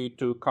opportunity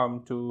to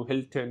come to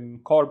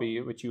Hilton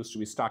Corby, which used to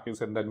be Stackers.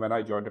 And then when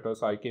I joined it,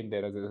 so I came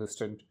there as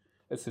an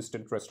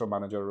assistant restaurant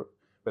manager,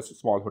 a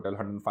small hotel,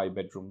 105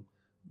 bedroom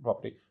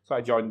property. So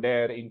I joined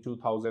there in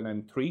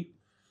 2003.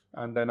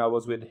 And then I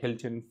was with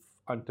Hilton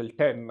until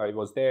 10, I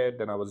was there.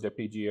 Then I was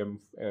deputy GM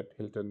at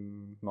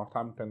Hilton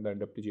Northampton, then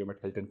deputy GM at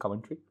Hilton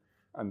Coventry.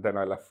 And then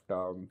I left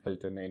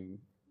Hilton in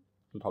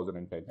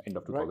 2010, end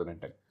of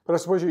 2010. Right. But I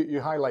suppose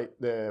you highlight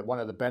one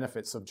of the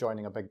benefits of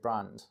joining a big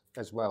brand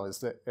as well, is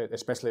that,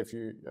 especially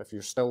if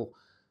you're still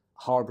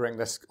harbouring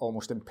this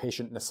almost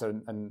impatientness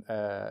and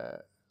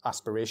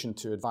aspiration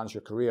to advance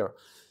your career,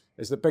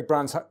 is that big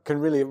brands can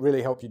really,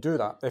 really help you do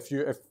that.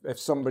 If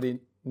somebody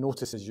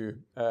notices you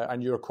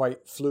and you're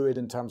quite fluid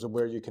in terms of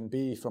where you can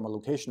be from a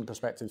location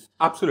perspective.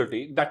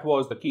 Absolutely, that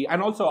was the key.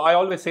 And also, I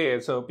always say,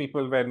 so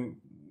people, when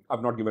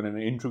I've not given an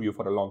interview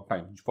for a long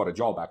time, for a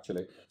job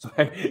actually.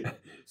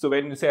 So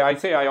when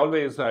I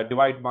always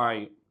divide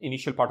my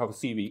initial part of a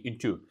CV in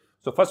two.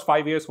 So first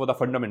 5 years were the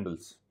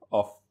fundamentals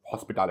of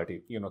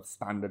hospitality,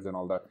 standards and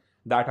all that.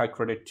 That I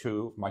credit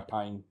to my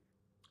time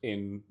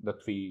in the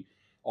 3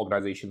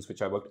 organizations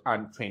which I worked,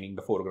 and training,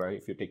 the 4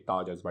 organizations, if you take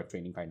Taj as my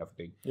training kind of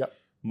thing. Yeah.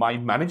 My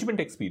management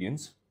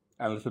experience,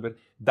 a little bit,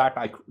 that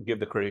I give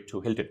the credit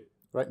to Hilton.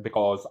 Right.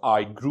 Because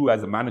I grew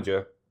as a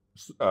manager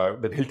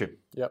with Hilton.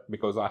 Yeah.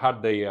 Because I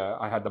had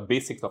the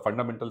basics, the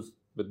fundamentals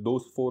with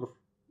those 4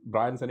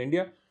 brands in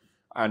India,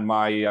 and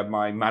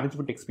my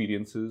management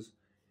experiences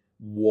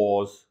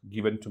was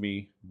given to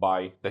me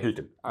by the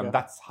Hilton, and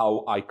that's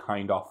how I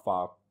kind of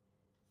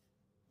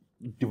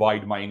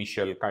divide my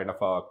initial kind of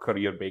a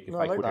career break, if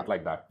I put it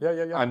like that.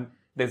 Yeah. And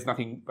there's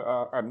nothing,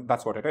 and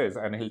that's what it is.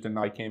 And Hilton,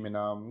 I came in,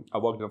 I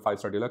worked in a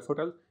 5-star deluxe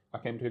hotel. I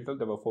came to Hilton,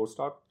 they were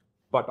 4-star,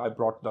 but I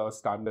brought the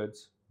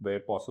standards where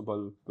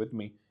possible with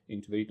me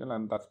into the Hilton,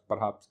 and that's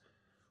perhaps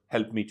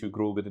helped me to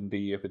grow within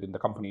the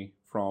company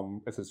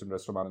from assistant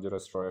restaurant manager,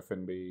 restaurant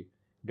F&B,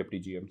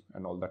 deputy GM,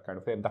 and all that kind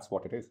of thing. And that's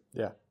what it is.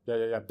 Yeah.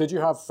 Did you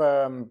have,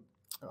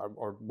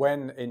 or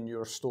when in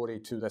your story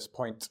to this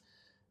point,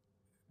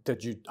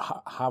 did you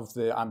have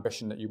the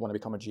ambition that you want to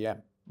become a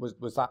GM?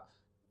 Was that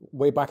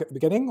way back at the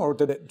beginning, or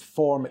did it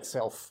form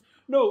itself?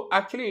 No,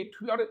 actually,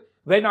 to be honest,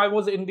 when I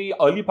was in the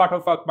early part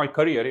of my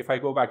career, if I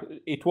go back,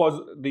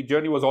 the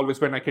journey was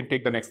always when I can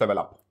take the next level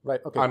up. Right,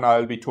 okay. And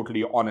I'll be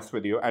totally honest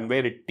with you. And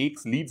where it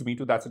leads me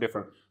to, that's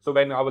different. So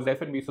when I was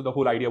F&B, so the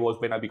whole idea was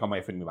when I become an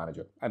F&B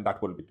manager, and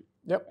that will be.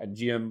 Yep. And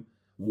GM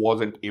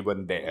wasn't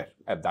even there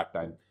at that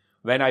time.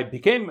 When I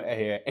became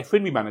a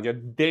F&B manager,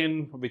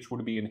 then which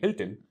would be in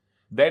Hilton,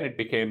 then it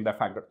became the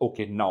fact that,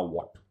 okay, now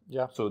what?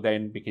 Yeah. So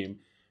then became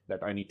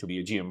that I need to be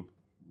a GM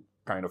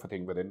kind of a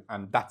thing within.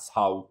 And that's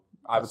how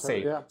I would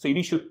say. Yeah. So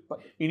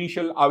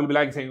initial, I will be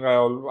like saying,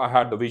 well, I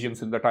had the vision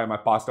since the time I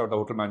passed out the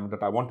hotel management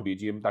that I want to be a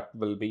GM. That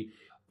will be,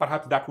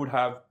 perhaps that would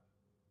have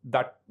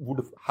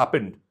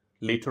happened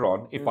later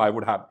on if I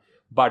would have.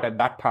 But at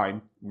that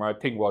time, my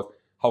thing was,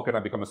 how can I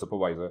become a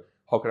supervisor?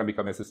 How can I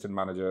become assistant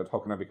manager? How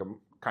can I become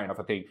kind of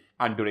a thing?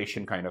 And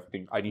duration kind of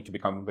thing. I need to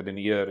become within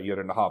a year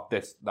and a half,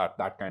 this,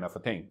 that kind of a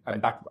thing.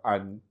 And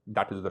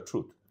that is the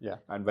truth. Yeah.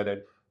 And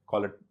whether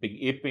call it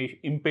being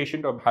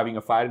impatient or having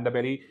a fire in the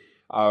belly,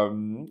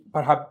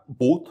 perhaps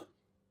both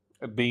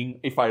being,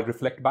 if I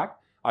reflect back,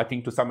 I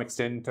think to some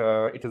extent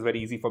it is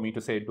very easy for me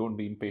to say, don't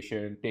be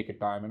impatient, take your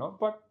time and all.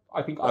 But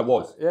I think I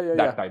was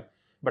that time.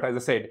 But as I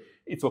said,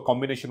 it's a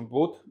combination of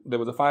both. There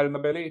was a fire in the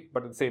belly,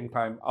 but at the same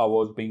time, I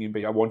was being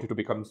impatient. I wanted to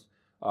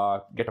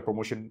get a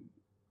promotion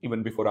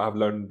even before I have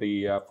learned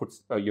the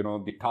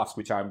the task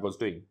which I was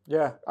doing.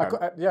 Yeah,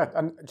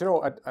 and do you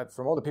know,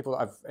 from all the people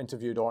that I've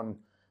interviewed on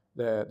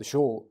the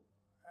show,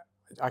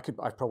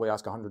 I'd probably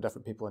ask 100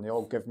 different people, and they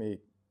all give me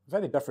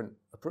very different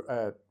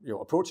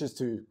approaches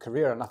to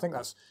career. And I think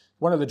that's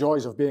one of the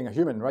joys of being a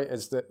human, right?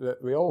 Is that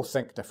we all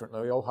think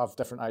differently, we all have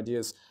different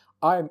ideas.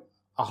 I'm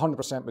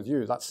 100% with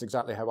you. That's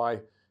exactly how I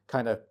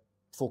kind of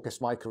focused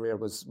my career,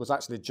 was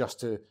actually just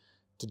to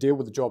deal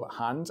with the job at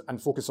hand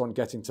and focus on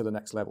getting to the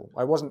next level.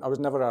 I was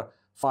never a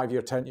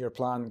 5-year, 10-year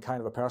plan kind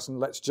of a person.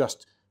 Let's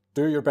just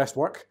do your best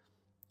work.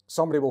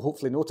 Somebody will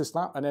hopefully notice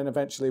that, and then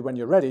eventually when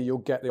you're ready, you'll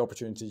get the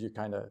opportunity you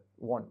kind of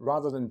want,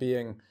 rather than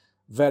being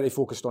very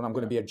focused on, I'm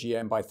going to be a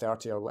GM by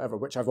 30 or whatever,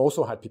 which I've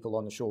also had people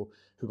on the show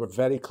who were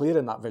very clear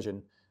in that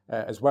vision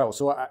as well.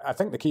 So I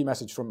think the key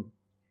message from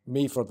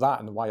me for that,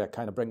 and why I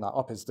kind of bring that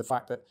up, is the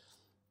fact that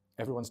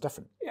everyone's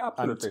different. Yeah,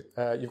 absolutely.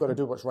 And you've got to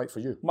do what's right for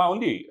you. My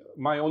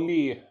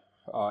only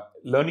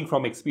learning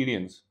from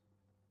experience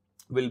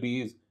will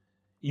be is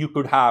you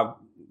could have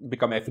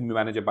become F&B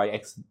manager by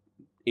X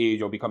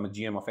age or become a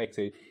GM of X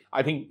age.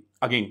 I think,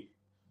 again,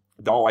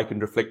 now I can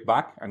reflect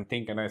back and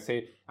think, and I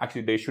say,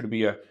 actually, there should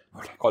be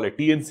what I call a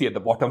TNC at the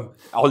bottom,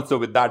 also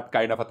with that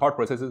kind of a thought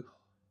process, is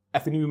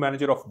F&B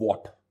manager of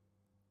what?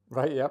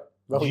 Right, yeah.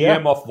 Well,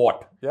 GM of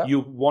what? Yeah. You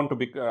want to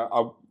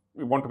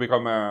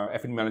become a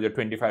F&B manager at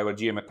 25 or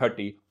GM at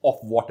 30 of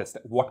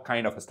what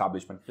kind of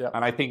establishment? Yeah.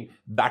 And I think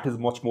that is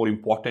much more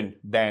important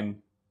than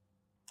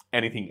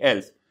anything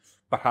else.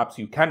 Perhaps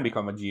you can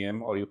become a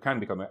GM, or you can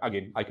become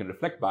again, I can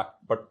reflect back,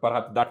 but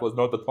perhaps that was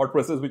not the thought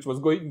process which was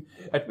going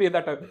at me at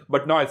that time.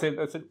 But no, I said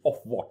of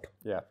what?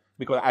 Yeah.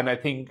 And I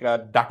think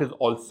that is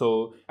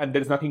also, and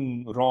there is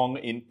nothing wrong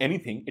in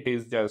anything. It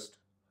is just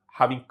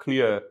having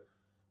clear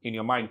in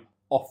your mind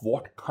of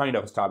what kind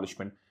of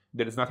establishment.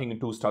 There is nothing in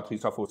 2-star,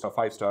 3-star, 4-star,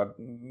 5-star.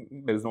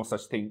 There is no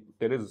such thing.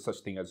 There is such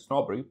thing as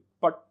snobbery,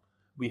 but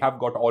we have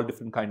got all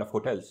different kind of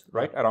hotels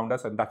right around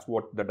us, and that's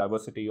what the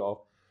diversity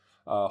of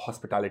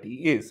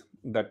hospitality is.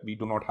 That we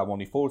do not have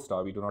only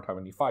 4-star, we do not have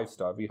any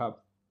 5-star. We have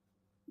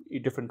a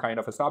different kind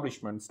of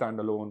establishments,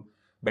 standalone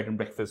bed and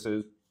breakfasts,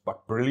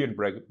 but brilliant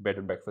bed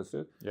and breakfasts.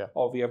 Yeah.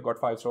 Or we have got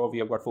 5-star, we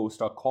have got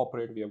 4-star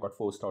corporate, we have got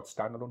 4-star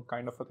standalone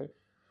kind of a thing.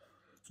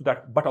 So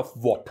that, but of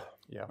what?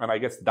 Yeah. And I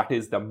guess that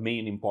is the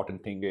main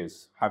important thing,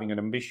 is having an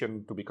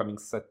ambition to becoming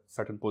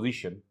certain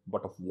position,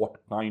 but of what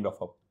kind of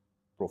a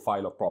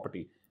profile of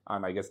property.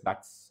 And I guess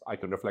that's, I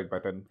can reflect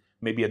back, and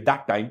maybe at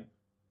that time,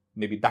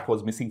 maybe that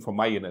was missing from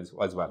my end as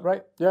well.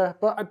 Right, yeah.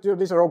 But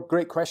these are all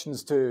great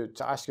questions to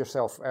ask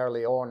yourself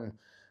early on.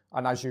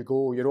 And as you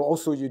go,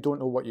 also you don't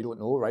know what you don't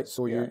know, right?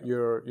 So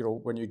you're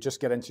when you just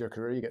get into your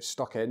career, you get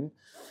stuck in,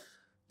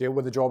 deal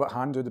with the job at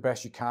hand, do the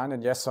best you can.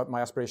 And yes,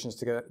 my aspiration is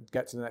to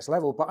get to the next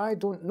level, but I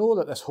don't know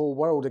that this whole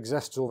world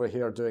exists over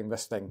here doing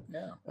this thing.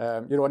 Yeah.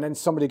 And then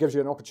somebody gives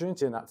you an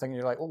opportunity in that thing, and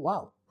you're like, oh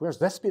wow, where's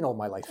this been all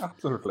my life?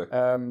 Absolutely.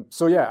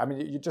 So yeah, I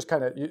mean, you just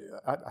kind of,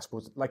 I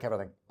suppose, like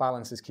everything,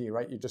 balance is key,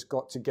 right? You just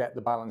got to get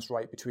the balance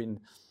right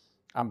between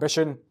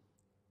ambition,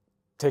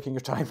 taking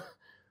your time,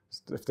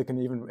 if they can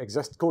even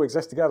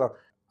coexist together,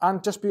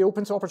 and just be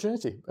open to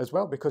opportunity as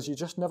well, because you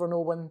just never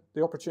know when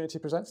the opportunity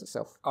presents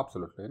itself.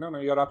 Absolutely. No,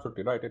 you're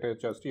absolutely right. It is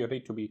just, you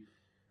need to be,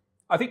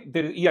 I think,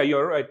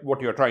 you're right.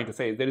 What you're trying to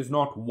say is there is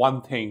not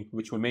one thing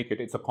which will make it.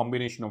 It's a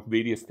combination of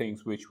various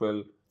things which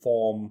will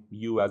form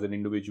you as an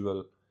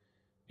individual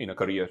in a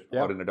career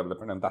or in a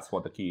development, and that's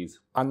what the key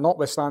is. And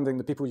notwithstanding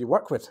the people you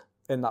work with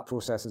in that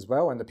process as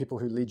well, and the people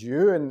who lead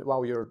you, and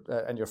while you're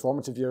in your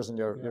formative years and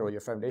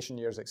your foundation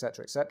years,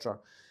 etc.,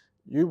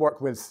 you work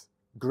with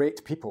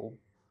great people,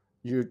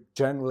 you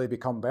generally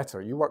become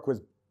better. You work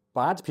with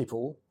bad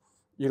people,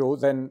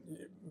 then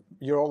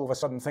you're all of a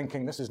sudden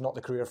thinking, this is not the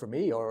career for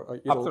me, or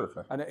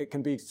Absolutely. And it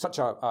can be such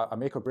a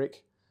make or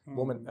break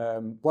moment.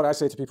 What I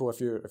say to people, if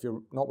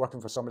you're not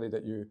working for somebody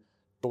that you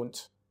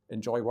don't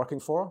enjoy working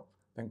for,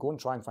 then go and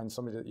try and find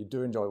somebody that you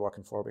do enjoy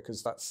working for,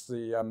 because that's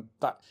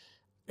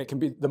it can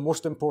be the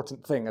most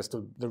important thing as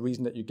to the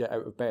reason that you get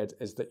out of bed,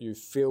 is that you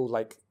feel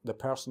like the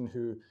person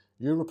who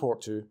you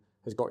report to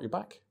has got your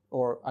back.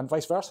 and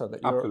vice versa,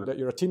 that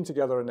you're a team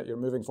together and that you're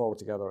moving forward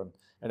together. And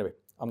anyway,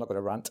 I'm not going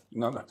to rant.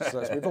 No.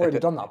 We've already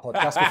done that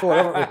podcast before,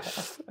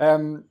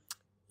 haven't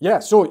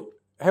we? So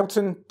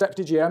Hilton,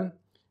 Deputy GM.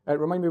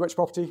 Remind me which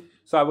property?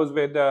 So I was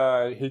with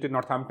Hilton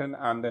Northampton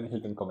and then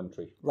Hilton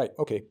Coventry. Right,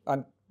 okay.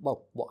 And,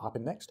 well, what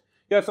happened next?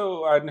 Yeah,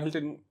 so in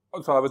Hilton,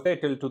 so I was there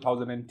till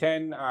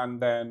 2010,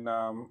 and then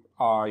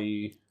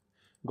I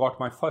got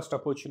my first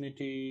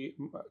opportunity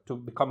to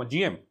become a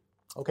GM.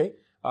 Okay.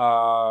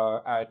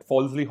 At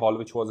Falsley Hall,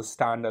 which was a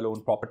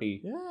standalone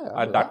property. Yeah.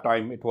 At that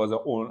time, it was a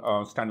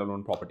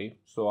standalone property.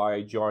 So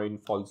I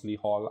joined Falsley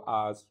Hall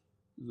as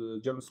the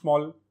general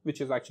small,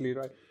 which is actually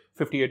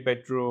 58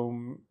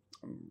 bedroom,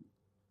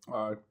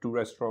 2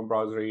 restaurant,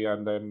 brasserie,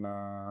 and then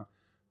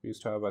we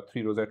used to have a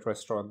 3 rosette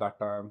restaurant that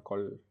time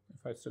called,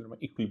 if I still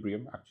remember,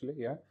 Equilibrium, actually,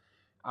 yeah.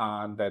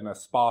 And then a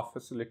spa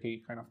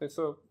facility kind of thing.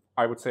 So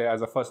I would say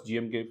as a first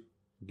GM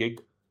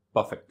gig,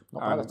 perfect.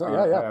 Well,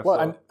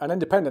 and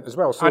independent as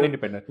well. So and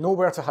independent.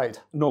 Nowhere to hide.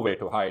 Nowhere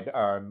to hide.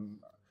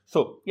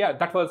 So, yeah,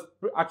 that was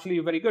actually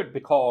very good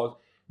because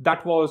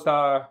that was,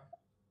 I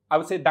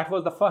would say that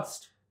was the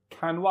first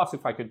canvas,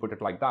 if I can put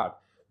it like that,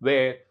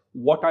 where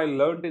what I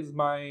learned is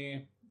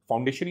my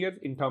foundation years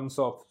in terms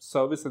of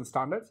service and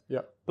standards,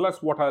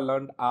 plus what I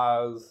learned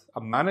as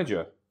a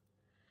manager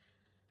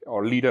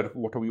or leader,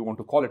 whatever you want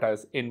to call it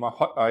as, in my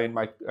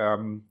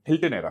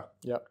Hilton era.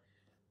 Yeah,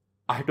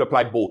 I had to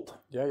apply both.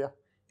 Yeah.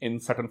 In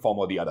certain form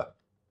or the other,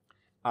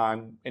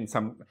 and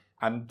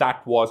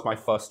that was my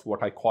first,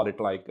 what I call it,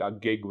 like a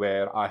gig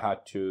where I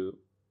had to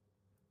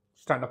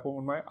stand up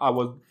on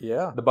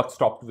the buck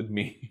stopped with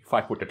me, if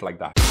I put it like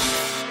that.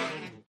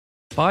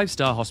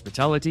 5-star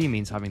hospitality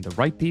means having the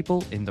right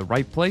people in the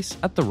right place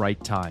at the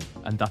right time,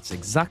 and that's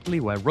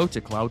exactly where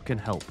RotaCloud can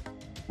help.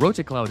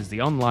 RotaCloud is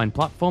the online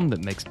platform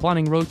that makes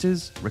planning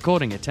rotas,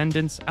 recording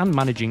attendance, and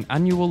managing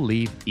annual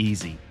leave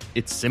easy.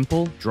 Its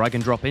simple,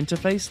 drag-and-drop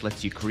interface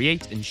lets you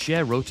create and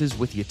share rotas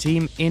with your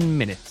team in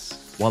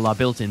minutes, while our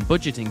built-in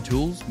budgeting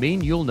tools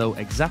mean you'll know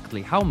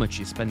exactly how much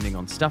you're spending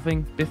on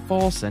staffing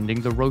before sending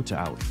the rota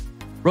out.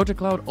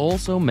 RotaCloud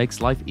also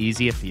makes life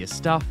easier for your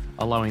staff,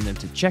 allowing them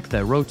to check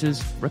their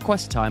rotas,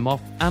 request time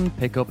off, and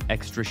pick up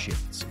extra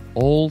shifts,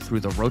 all through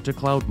the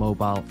RotaCloud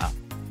mobile app.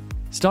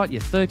 Start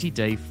your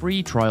 30-day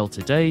free trial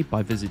today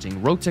by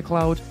visiting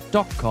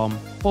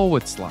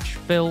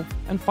rotacloud.com/Phil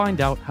and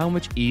find out how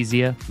much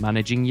easier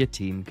managing your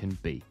team can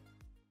be.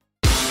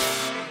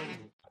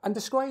 And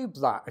describe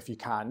that, if you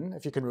can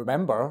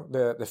remember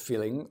the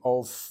feeling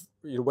of,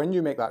 when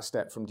you make that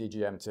step from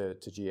DGM to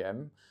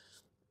GM,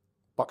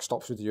 buck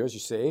stops with you, as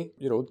you say.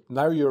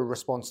 Now you're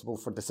responsible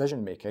for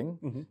decision making,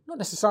 not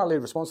necessarily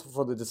responsible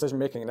for the decision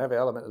making in every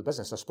element of the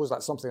business. I suppose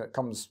that's something that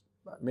comes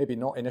maybe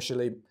not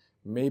initially,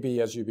 maybe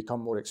as you become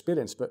more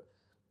experienced, but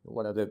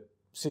one of the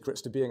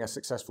secrets to being a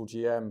successful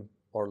GM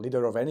or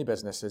leader of any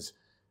business is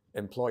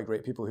employ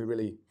great people who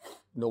really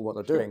know what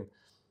they're doing.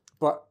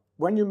 But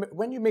when you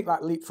make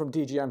that leap from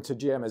DGM to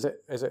GM, is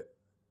it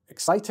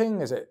exciting?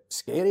 Is it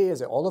scary?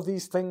 Is it all of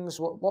these things?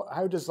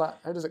 How does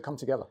it come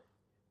together?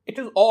 It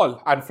is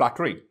all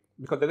unflattering,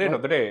 because at the end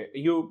of the day,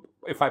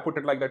 if I put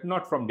it like that,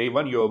 not from day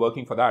one you were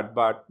working for that,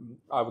 but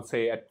I would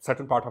say at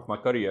certain part of my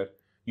career,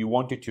 you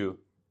wanted to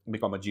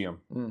become a GM.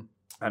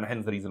 And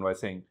hence the reason why I'm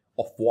saying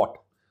of what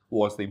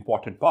was the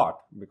important part,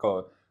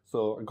 because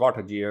so I got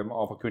a GM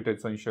of a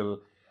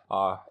quintessential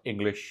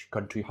English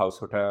country house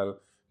hotel,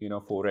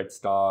 4 Red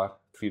Star,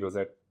 3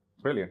 Rosette,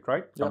 brilliant,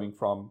 right? Yep. Coming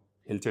from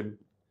Hilton,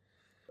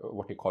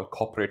 what you call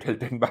corporate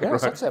Hilton background.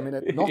 Yes, that's it. I mean,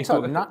 not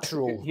a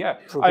natural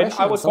progression.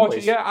 I was fortunate.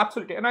 Ways. Yeah,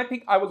 absolutely. And I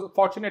think I was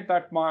fortunate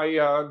that my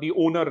the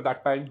owner at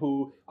that time,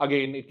 who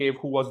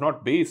was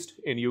not based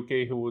in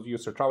UK, who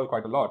used to travel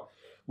quite a lot,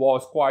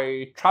 was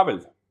quite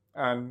travelled.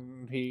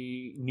 And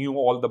he knew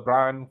all the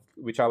brands,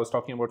 which I was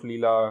talking about,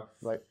 Leela,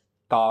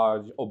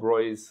 Taj,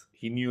 Oberoi's.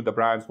 He knew the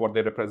brands, what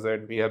they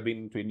represent. We have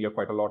been to India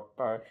quite a lot,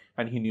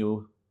 and he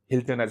knew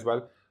Hilton as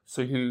well.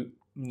 So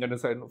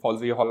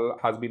Falsley Hall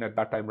has been at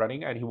that time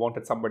running, and he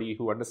wanted somebody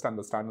who understands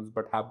the standards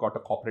but have got a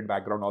corporate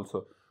background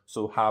also.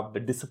 So have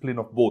the discipline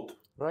of both.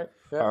 Right.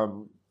 Yeah.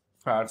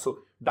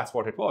 So that's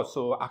what it was.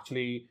 So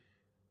actually,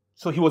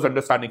 he was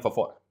understanding for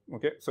 4.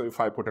 Okay, so if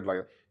I put it like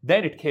that,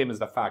 then it came as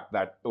the fact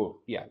that,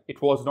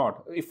 it was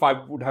not. If I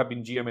would have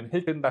been GM in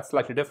Hilton, that's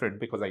slightly different,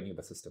 because I knew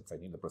the systems, I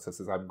knew the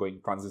processes. I'm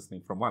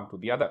transitioning from one to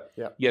the other.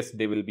 Yeah. Yes,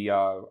 they will be,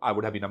 I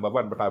would have been number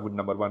one, but I would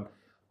number one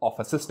of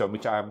a system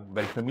which I am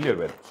very familiar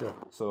with. Sure.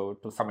 So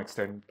to some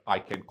extent, I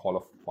can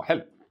call for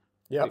help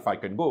if I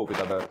can go with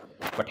other.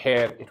 But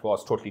here, it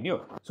was totally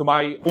new. So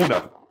my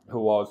owner,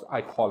 who was,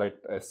 I call it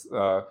as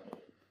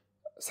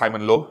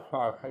Simon Lowe,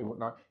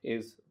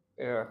 is...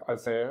 I'd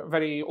say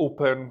very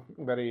open,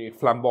 very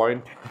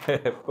flamboyant.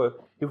 But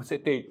he would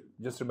say,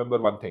 just remember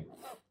one thing.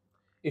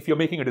 If you're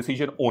making a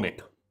decision, own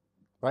it.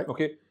 Right.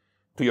 Okay?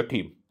 To your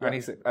team. Yeah. And he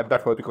said, and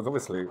that was because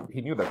obviously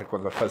he knew that it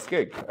was the first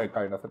gig,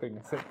 kind of a thing.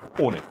 He said,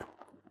 own it.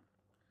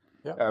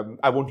 Yeah.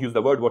 I won't use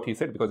the word what he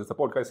said because it's a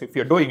podcast. If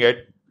you're doing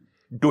it,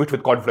 do it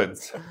with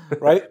confidence.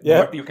 Right,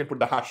 yeah. But you can put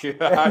the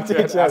asterisks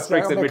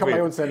I'll in make up between. my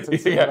own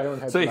sentence in my own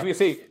head. So if you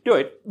say, do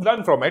it,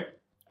 learn from it.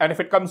 And if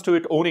it comes to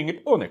it, owning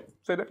it, own it.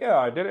 Say that, yeah,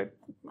 I did it.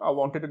 I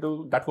wanted to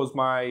do, that was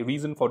my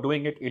reason for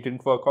doing it. It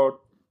didn't work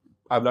out.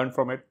 I've learned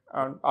from it.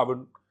 And I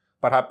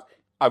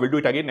will do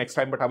it again next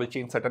time, but I will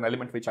change certain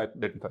element which I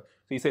didn't. So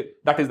you say,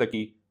 that is the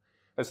key.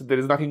 So there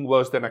is nothing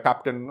worse than a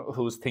captain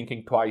who's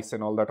thinking twice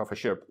and all that of a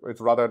ship. It's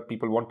rather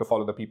people want to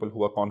follow the people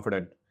who are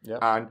confident. Yeah.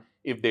 And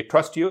if they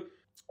trust you,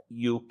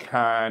 you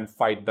can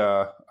fight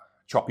the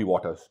choppy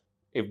waters.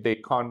 If they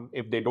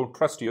don't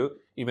trust you,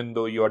 even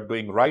though you are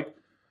doing right,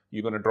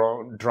 you're going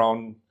to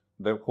drown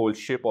the whole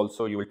ship.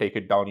 Also, you will take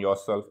it down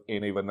yourself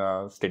in even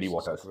steady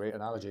waters. Great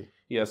analogy.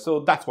 Yeah,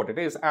 so that's what it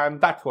is,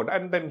 and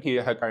then he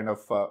had kind of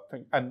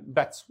thing, and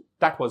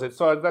that was it.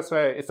 So that's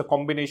why it's a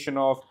combination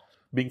of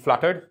being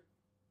flattered,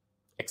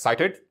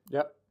 excited,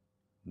 yep,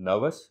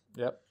 nervous,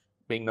 yep,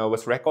 being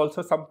nervous wreck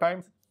also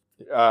sometimes.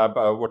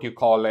 What you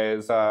call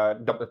is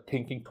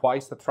thinking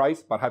twice or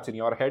thrice, perhaps in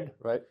your head.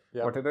 Right.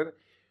 Yeah. What is it?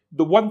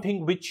 The one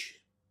thing which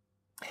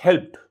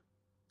helped,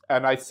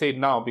 and I say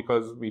now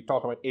because we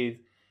talk about, is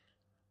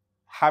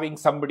having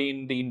somebody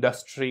in the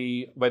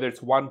industry, whether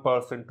it's one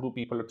person, two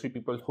people, or three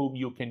people, whom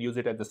you can use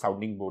it as the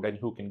sounding board, and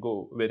who can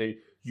go, whether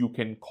you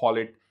can call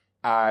it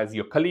as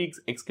your colleagues,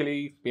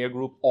 ex-colleagues, peer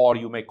group, or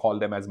you may call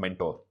them as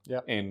mentor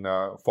in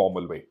a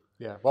formal way.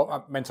 Yeah,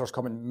 well, mentors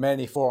come in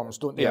many forms,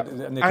 don't they? Yeah.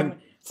 And they can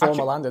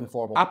formal and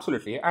informal.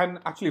 Absolutely. And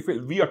actually,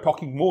 Phil, we are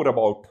talking more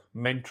about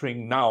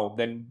mentoring now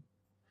than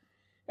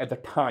at the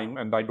time,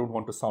 and I don't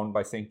want to sound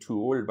by saying too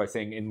old, by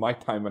saying in my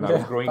time when I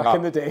was growing up. Back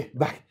in the day.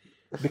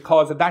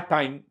 Because at that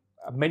time,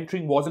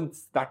 mentoring wasn't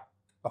that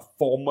a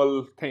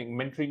formal thing.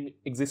 Mentoring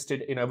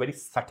existed in a very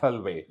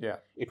subtle way. Yeah.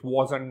 It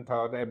wasn't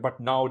there, but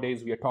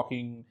nowadays we are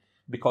talking,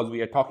 because we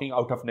are talking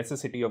out of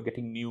necessity of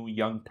getting new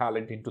young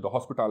talent into the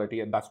hospitality,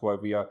 and that's why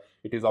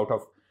it is out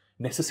of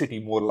necessity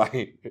more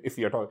like, if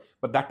you're talking.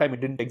 But that time it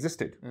didn't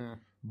existed.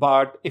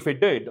 But if it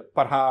did,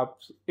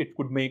 perhaps it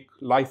would make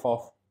life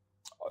of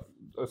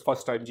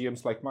first-time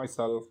GMs like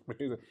myself.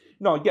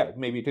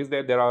 Maybe it is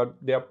there.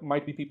 There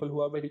might be people who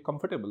are very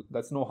comfortable.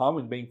 There's no harm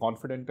in being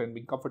confident and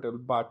being comfortable,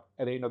 but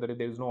at the end of the day,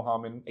 there is no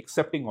harm in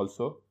accepting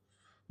also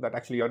that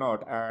actually you're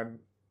not, and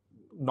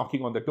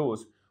knocking on the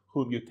doors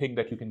whom you think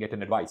that you can get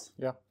an advice.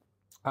 Yeah.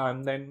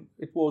 And then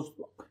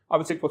I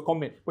would say it was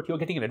common, but you're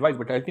getting an advice,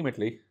 but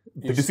ultimately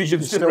the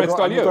decision still rests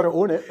on you. You've got to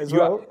own it as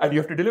well. And you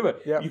have to deliver.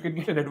 Yeah. You can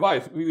get an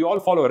advice. We all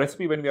follow a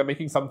recipe when we are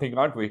making something,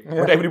 aren't we?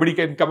 Yeah. But everybody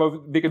can come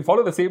up, they can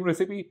follow the same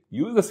recipe,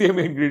 use the same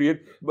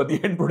ingredient, but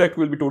the end product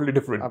will be totally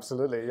different.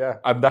 Absolutely, yeah.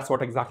 And that's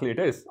what exactly it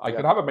is. I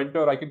can have a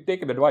mentor, I can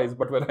take an advice,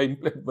 but when I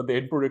implement, but the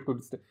end product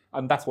could stay.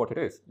 And that's what it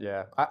is.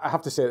 Yeah. I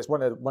have to say, it's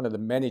one of the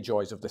many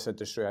joys of this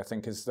industry, I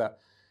think, is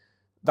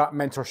that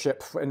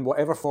mentorship, in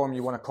whatever form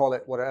you want to call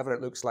it, whatever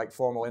it looks like,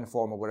 formal,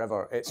 informal,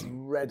 whatever, it's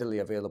readily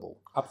available.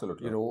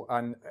 Absolutely.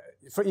 And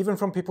even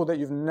from people that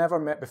you've never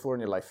met before in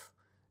your life.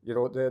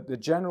 The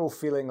general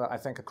feeling that I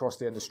think across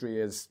the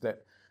industry is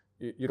that,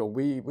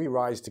 we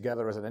rise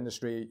together as an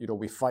industry,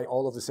 we fight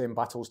all of the same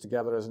battles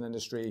together as an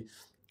industry.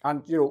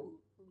 And,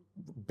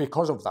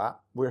 because of that,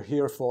 we're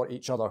here for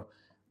each other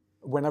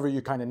whenever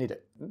you kind of need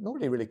it.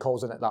 Nobody really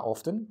calls on it that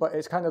often, but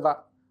it's kind of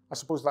that, I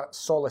suppose, that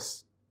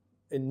solace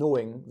in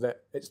knowing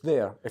that it's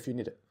there if you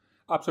need it.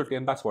 Absolutely,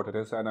 and that's what it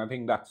is. And I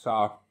think that's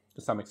to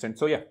some extent.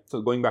 So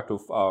so going back to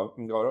so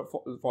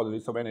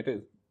when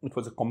it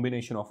was a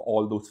combination of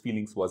all those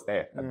feelings was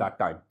there at that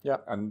time. Yeah.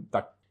 And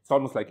that it's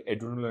almost like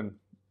adrenaline.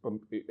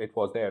 It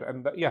was there,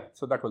 and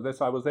so that was there.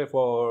 So I was there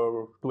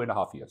for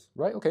 2.5 years.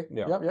 Right. Okay.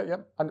 Yeah.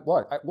 And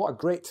what a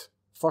great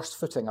first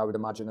footing, I would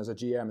imagine, as a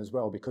GM as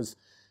well, because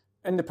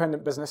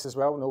independent business as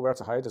well, nowhere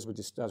to hide, as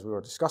we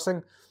were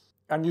discussing,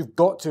 and you've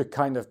got to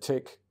kind of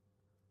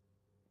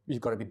You've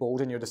got to be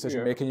bold in your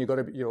decision making. You've got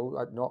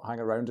to, not hang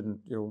around and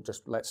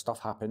just let stuff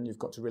happen. You've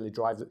got to really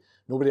drive it.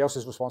 Nobody else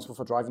is responsible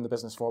for driving the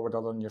business forward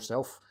other than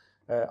yourself.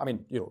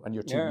 And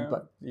your team.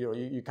 But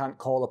you can't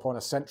call upon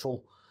a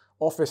central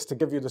office to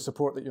give you the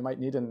support that you might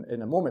need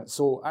in a moment.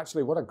 So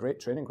actually, what a great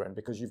training ground,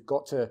 because you've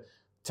got to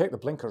take the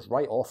blinkers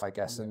right off, I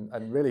guess, and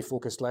really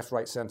focus left,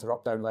 right, centre,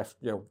 up, down, left.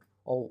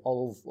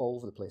 All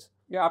over the place.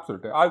 Yeah,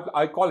 absolutely.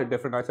 I call it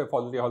different. I say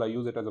Positively Hall, I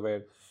use it as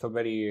a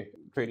very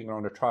training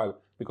around a trial,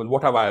 because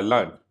whatever I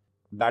learned,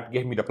 that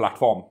gave me the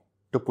platform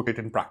to put it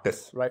in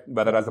practice, right?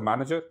 Whether as a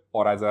manager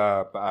or as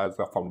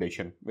a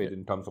foundation,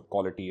 in terms of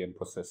quality and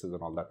processes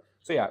and all that.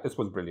 So this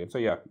was brilliant. So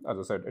as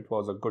I said, it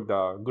was a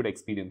good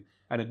experience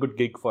and a good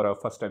gig for a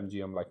first-time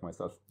GM like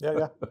myself.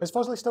 Yeah. Is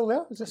Fosley still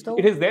there? Is it still?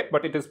 It is there,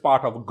 but it is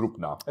part of a group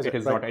now. It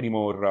is right? Not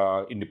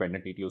anymore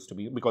independent. It used to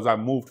be, because I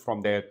moved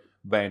from there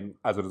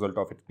as a result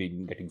of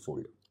it getting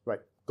sold. Right,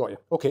 got you.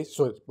 Okay,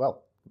 so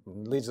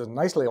leads us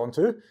nicely on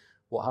to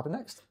what happened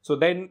next. So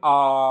then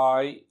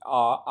I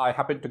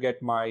happened to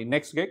get my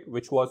next gig,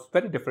 which was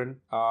very different,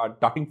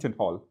 Dartington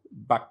Hall,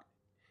 back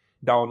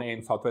down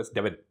in southwest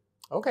Devon.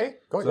 Okay,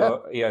 got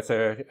you.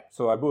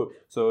 So I moved.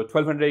 So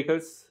 1,200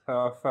 acres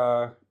of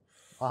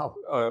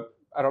wow.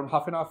 around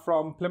half an hour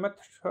from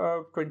Plymouth,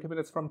 20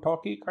 minutes from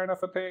Torquay, kind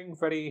of a thing.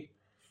 Very,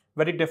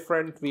 very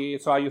different.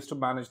 So I used to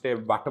manage their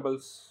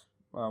Vatables,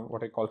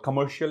 what I call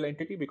commercial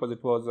entity, because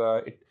it was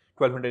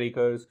 1,200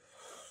 acres.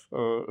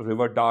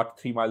 River Dart,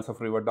 3 miles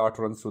of River Dart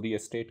runs through the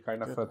estate,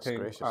 kind of a thing.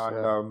 Gracious,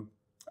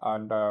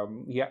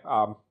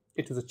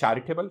 it is a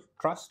charitable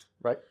trust,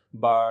 right?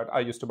 But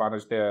I used to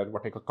manage their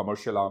what I call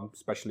commercial arm,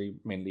 especially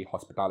mainly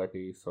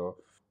hospitality. So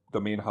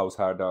the main house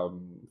had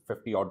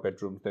 50 odd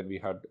bedrooms. Then we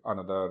had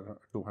another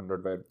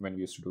 200 when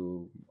we used to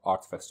do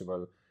arts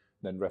festival,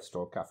 then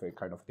restaurant, cafe,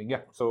 kind of thing.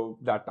 Yeah. So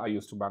that I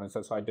used to manage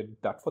that. So I did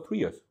that for 3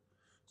 years.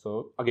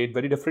 So again,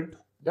 very different.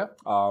 Yeah.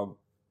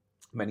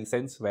 Many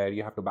sense where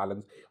you have to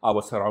balance. I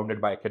was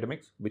surrounded by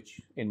academics, which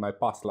in my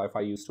past life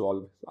I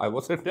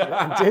wasn't.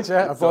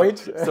 Avoid.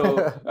 So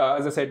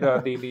as I said,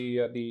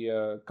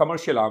 the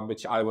commercial arm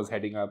which I was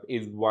heading up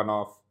is one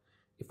of,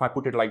 if I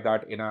put it like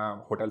that in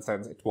a hotel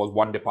sense, it was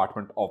one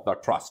department of the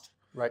trust.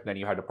 Right. Then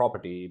you had a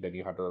property, then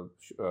you had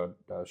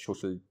a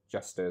social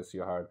justice,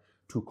 you had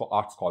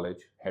arts college,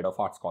 head of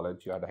arts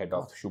college, you had a head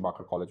of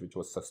Schumacher College, which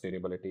was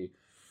sustainability.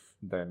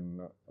 Then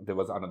there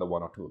was another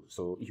one or two.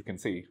 So you can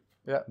see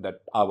that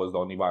I was the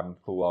only one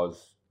who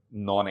was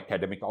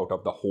non-academic out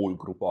of the whole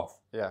group of.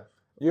 Yeah.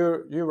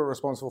 You were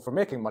responsible for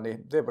making money.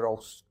 They were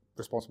all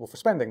responsible for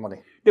spending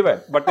money. They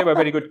were, but they were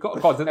very good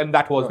causes. And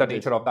that was the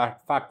nature of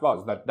that fact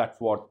was that's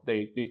what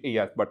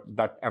yes, but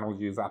that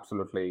analogy is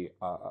absolutely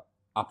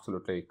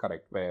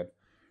correct.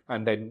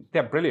 And then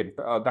they're brilliant.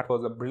 That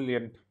was a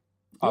brilliant,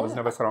 I was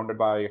never surrounded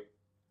by.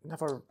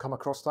 Never come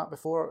across that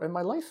before in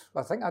my life.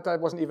 I think I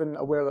wasn't even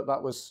aware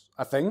that was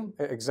a thing.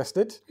 It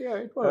existed. Yeah,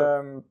 it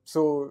was.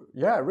 So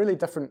yeah, really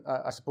different.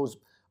 I suppose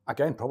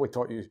again, probably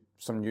taught you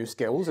some new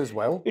skills as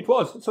well. It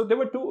was. So there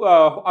were two.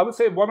 I would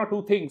say one or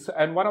two things,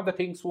 and one of the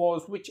things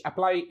was which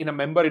apply in a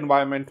member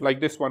environment like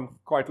this one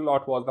quite a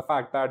lot was the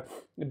fact that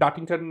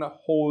Dartington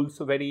holds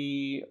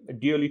very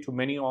dearly to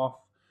many of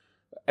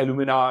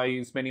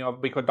alumni,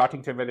 because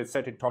Dartington, when it's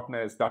set in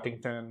Totnes,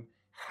 Dartington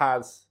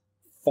has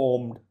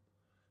formed.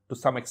 To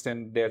some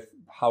extent, there's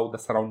how the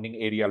surrounding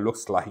area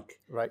looks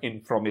like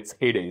from its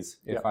heydays,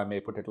 if I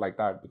may put it like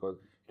that, because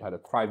it had a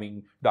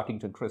thriving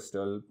Dartington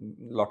Crystal,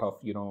 lot of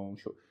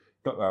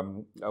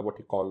what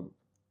you call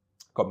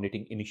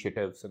community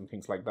initiatives and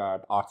things like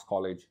that, arts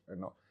college,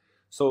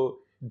 So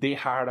they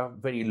had a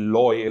very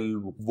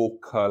loyal,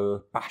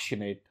 vocal,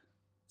 passionate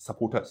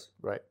supporters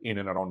in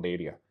and around the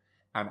area,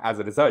 and as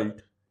a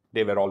result,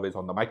 they were always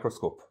on the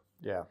microscope.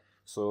 Yeah.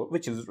 So,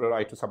 which is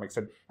right to some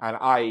extent. And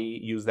I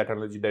use that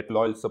analogy that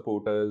loyal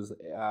supporters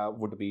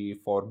would be,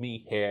 for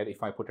me here,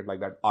 if I put it like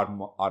that,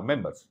 are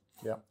members.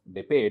 Yeah.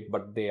 They paid,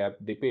 but they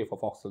pay for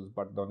Foxes.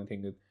 But the only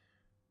thing is,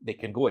 they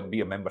can go and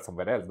be a member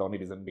somewhere else. The only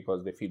reason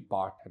because they feel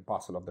part and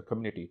parcel of the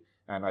community.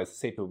 And I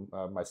say to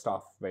my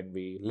staff, when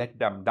we let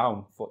them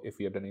down, if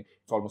we have done it,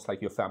 it's almost like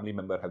your family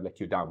member has let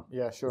you down.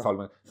 Yeah, sure.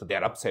 So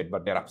they're upset,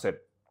 but they're upset.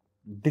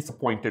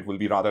 Disappointed will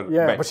be rather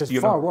which is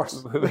far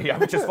worse.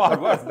 Which is far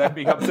worse than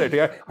being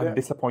upset. I'm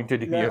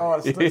disappointed here.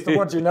 It's the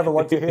word you never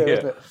want to hear,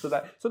 isn't it?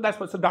 So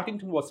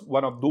Dartington was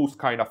one of those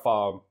kind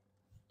of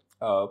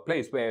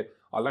place where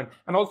I learned,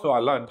 and also I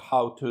learned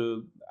how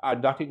to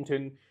at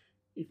Dartington,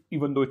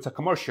 even though it's a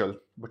commercial,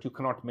 but you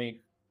cannot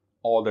make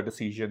all the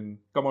decision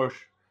commercial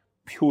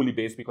purely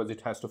based because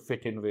it has to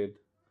fit in with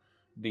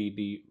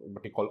the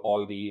what you call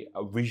all the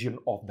vision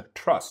of the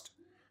trust.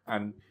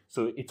 And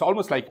so it's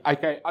almost like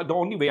the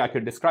only way I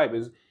can describe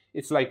is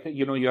it's like,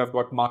 you have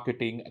got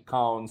marketing,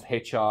 accounts,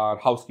 HR,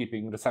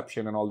 housekeeping,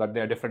 reception and all that.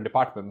 They're different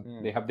departments.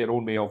 They have their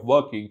own way of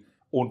working,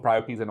 own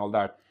priorities and all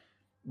that,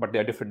 but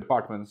they're different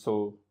departments.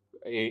 So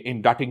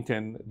in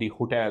Dartington, the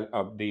hotel,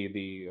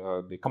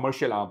 the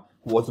commercial arm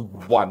was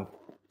one,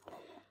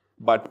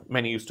 but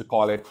many used to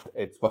call it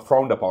was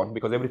frowned upon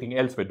because everything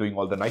else were doing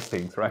all the nice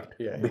things, right?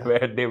 Yeah.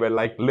 They were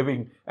like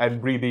living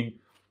and breathing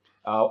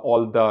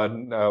all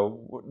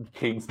the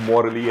things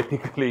morally,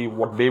 ethically,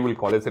 what they will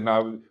call it.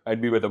 And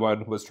we were the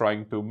one who was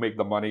trying to make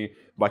the money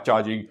by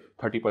charging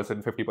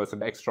 30%,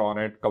 50% extra on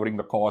it, covering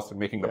the cost and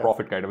making the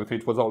profit kind of. So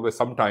it was always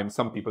sometimes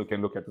some people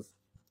can look at this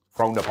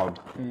frowned upon.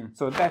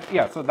 So that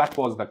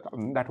was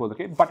the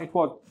case.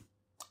 But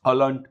I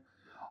learned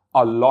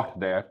a lot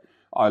there.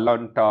 I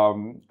learned,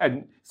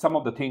 and some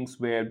of the things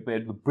were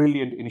the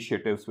brilliant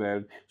initiatives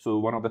were. So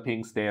one of the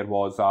things there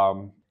was,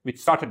 which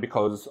started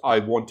because I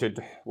wanted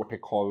what I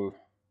call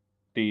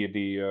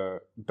the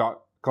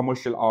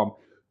commercial arm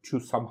to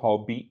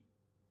somehow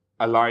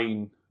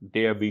align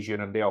their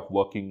vision and their of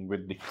working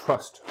with the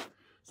trust.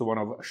 So one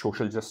of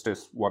social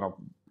justice, one of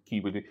key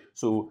with it.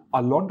 So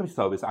our laundry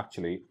service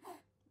actually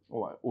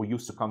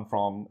used to come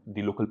from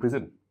the local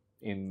prison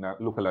in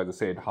local, as I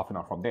said, half an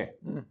hour from there.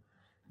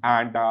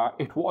 And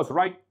it was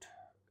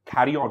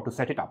carry on to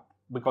set it up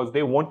because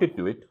they wanted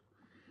to it.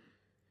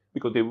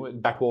 Because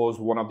that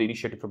was one of the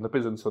initiatives from the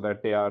prison, so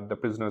that they are the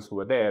prisoners who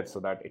are there, so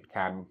that it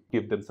can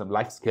give them some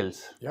life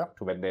skills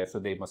to when they're. So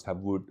they must have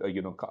wood,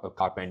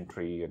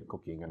 carpentry and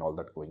cooking and all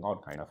that going on,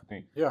 kind of a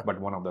thing. Yeah.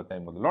 But one of the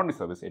time was the laundry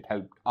service. It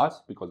helped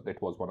us because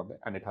that was one of the,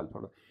 and it helped.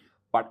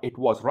 But it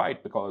was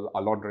right because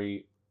our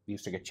laundry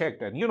used to get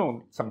checked.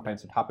 And,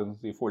 sometimes it happens.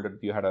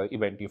 You had an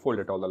event, you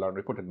folded all the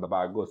laundry, put it in the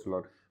bag, goes to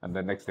laundry. And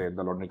the next day,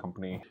 the laundry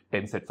company,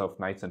 10 sets of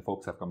knives and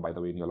forks have come, by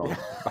the way, in your laundry.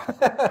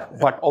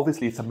 But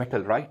obviously, it's a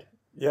metal, right?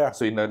 Yeah.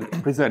 So in the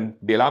prison,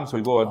 the alarms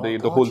will go,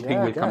 the whole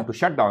thing will come to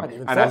shutdown.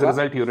 And as a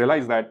result, you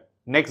realize that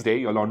next day,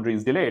 your laundry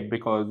is delayed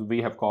because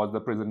we have caused the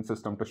prison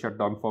system to shut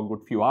down for a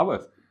good few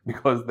hours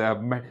because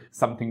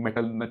something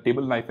metal in the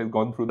table knife has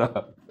gone through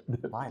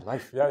my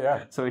life.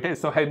 Yeah. So it is.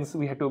 So hence,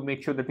 we had to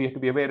make sure that we had to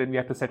be aware, and we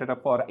had to set it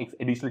up for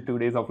additional 2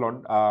 days of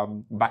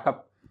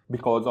backup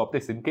because of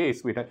this in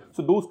case.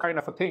 So those kind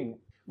of a thing,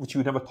 which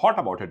you never thought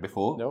about it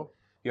before. No.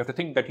 You have to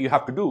think that you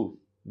have to do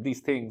these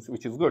things,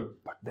 which is good,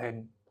 but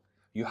then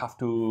you have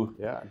to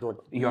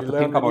you have to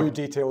think about new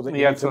detail that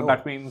you need to know.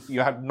 That means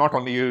you have not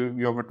only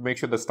you have to make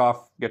sure the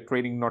staff get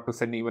training not to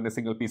send even a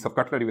single piece of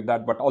cutlery with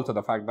that, but also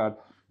the fact that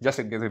just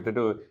in case if they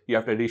do, you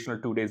have additional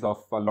 2 days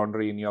of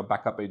laundry in your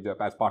backup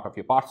as part of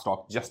your part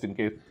stock, just in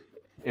case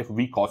if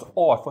we cause,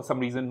 or for some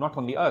reason, not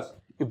only us,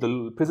 if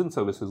the prison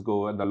services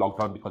go and the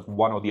lockdown because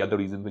one or the other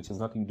reason, which is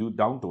nothing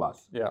down to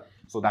us. Yeah.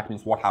 So that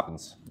means what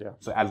happens? Yeah.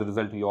 So as a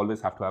result, you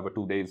always have to have a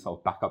 2 days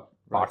of backup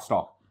part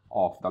stock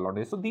of the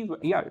laundry. So these were,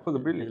 it was a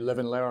brilliant. You live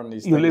and learn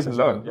these things. You things.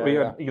 live and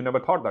learn. You never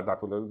thought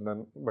that would have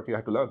done, but you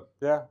had to learn.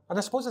 Yeah. And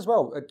I suppose as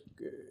well,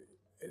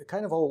 it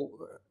kind of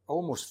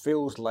almost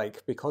feels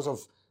like because of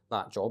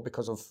that job,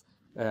 because of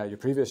your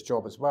previous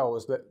job as well,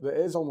 is that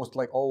it is almost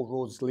like all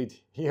roads lead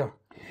here.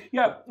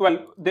 Yeah,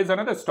 well, there's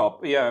another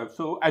stop. Yeah,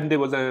 so, and there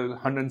was a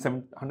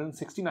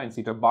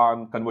 169-seater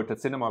barn converted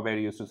cinema where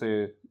you used to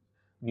say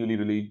newly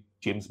released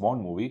James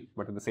Bond movie,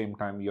 but at the same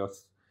time you're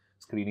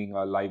screening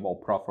a live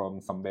opera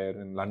from somewhere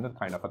in London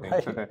kind of a thing.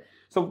 Right.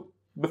 So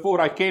before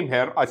I came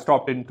here, I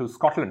stopped into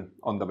Scotland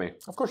on the way.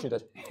 Of course you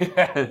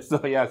did. So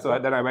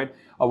then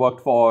I worked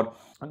for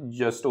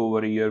just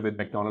over a year with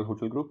McDonald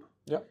Hotel Group.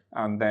 Yeah.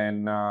 And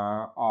then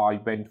I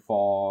went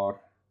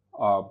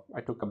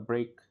I took a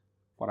break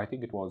for I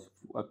think it was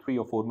 3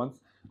 or 4 months.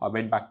 I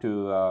went back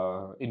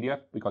to India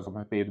because of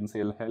my parents'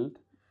 ill health.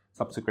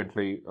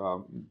 Subsequently,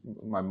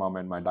 my mom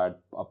and my dad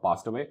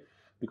passed away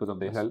because of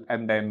their health.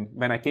 And then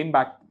when I came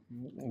back,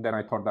 then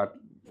I thought that,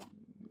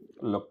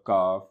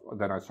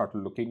 then I started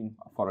looking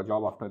for a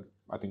job after,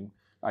 I think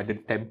I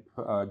did temp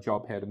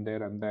job here and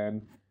there. And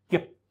then,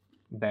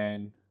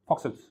 then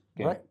Foxels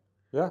came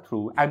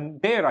through.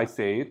 And there I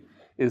say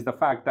is the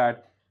fact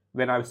that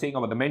when I was saying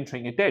about the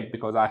mentoring, it did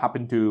because I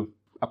happened to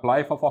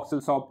apply for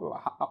Foxels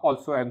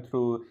also and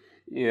through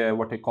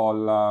what they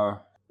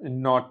call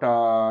not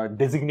a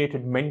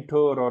designated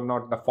mentor or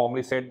not the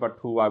formally said, but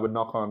who I would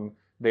knock on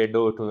their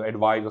door to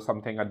advise or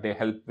something and they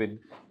help with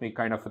me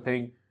kind of a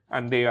thing.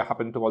 And they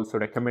happened to also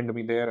recommend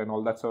me there and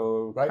all that.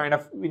 So kind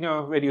of,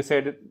 where you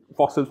said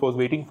Foxels was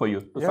waiting for you.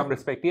 To some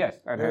respect, yes.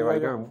 And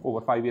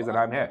over 5 years and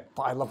I'm here.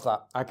 But I love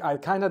that. I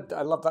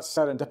love that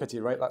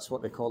serendipity, right? That's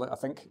what they call it, I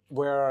think,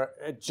 where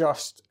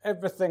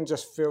everything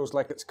just feels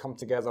like it's come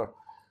together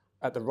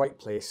at the right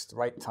place, the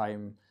right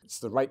time. It's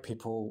the right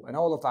people and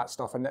all of that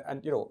stuff. And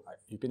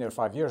you've been there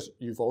 5 years.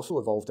 You've also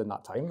evolved in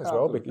that time as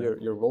well. But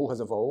your role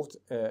has evolved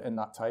in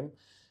that time.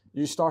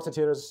 You started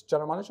here as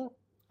general manager?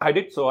 I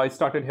did. So I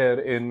started here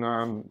in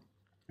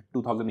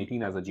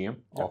 2018 as a GM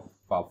of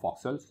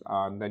Foxels.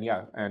 And then,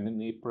 and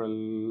in April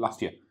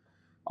last year,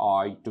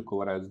 I took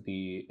over as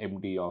the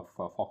MD of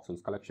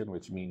Foxels Collection,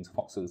 which means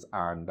Foxels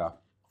and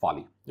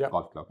Walia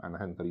Golf Club. And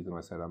hence the reason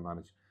I said I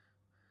manage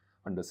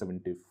under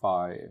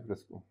 75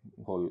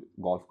 whole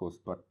golf course,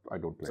 but I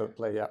don't play. So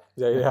play,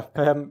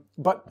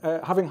 but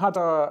I've had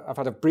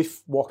a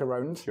brief walk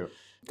around. Sure.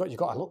 But you've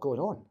got a lot going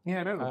on.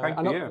 Yeah, thank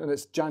you. And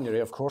it's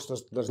January, of course.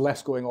 There's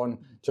less going on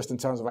just in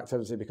terms of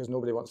activity because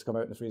nobody wants to come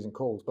out in the freezing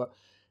cold. But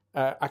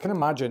I can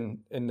imagine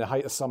in the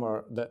height of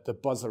summer that the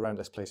buzz around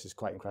this place is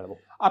quite incredible.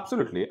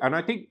 Absolutely, and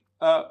I think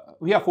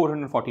we have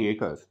 440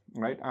 acres,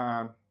 right?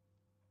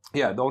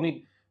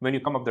 When you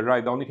come up the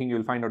drive, the only thing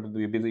you'll find out that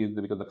we're busy is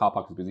because the car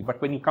park is busy.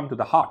 But when you come to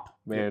the heart,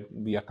 where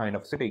we are kind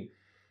of sitting,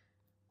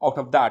 out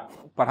of that,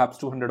 perhaps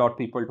 200-odd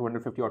people,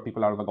 250-odd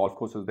people are on the golf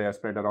courses. They are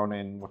spread around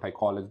in what I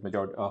call is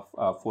majority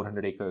of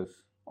 400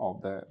 acres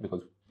of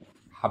because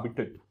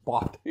habited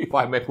part, if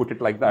I may put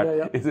it like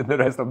that, is in the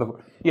rest of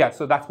the...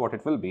 so that's what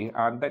it will be.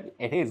 And that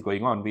it is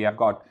going on. We have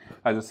got,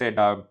 as I said,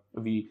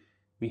 we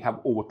have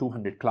over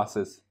 200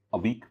 classes a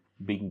week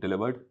being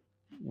delivered,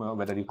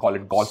 whether you call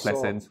it golf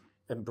lessons,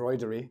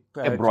 embroidery,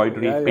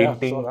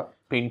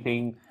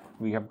 painting.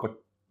 We have got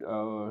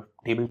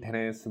table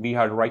tennis. We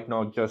have right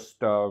now just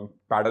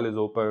paddle is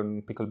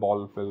open,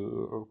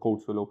 pickleball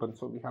courts will open.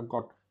 So we have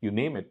got, you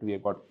name it. We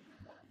have got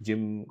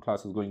gym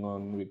classes going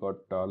on. We got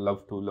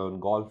love to learn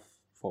golf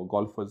for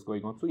golfers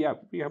going on. So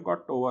we have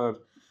got over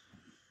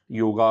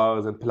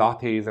yogas and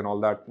Pilates and all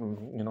that.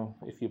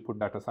 If you put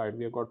that aside,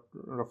 we have got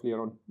roughly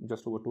around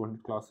just over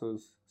 200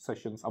 classes,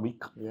 sessions a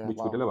week, which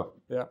we deliver.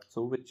 Yeah.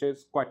 So which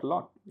is quite a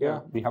lot.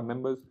 We have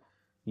members,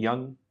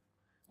 young,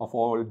 of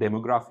all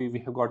demography. We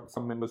have got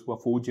some members who are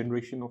 4th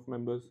generation of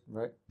members,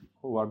 right,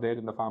 who are there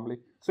in the family.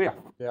 So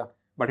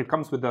But it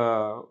comes with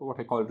what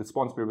I call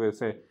responsibility. Where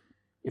say,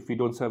 if we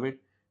don't serve it,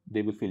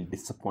 they will feel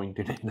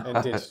disappointed.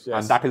 Indeed, yes.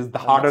 And that is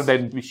harder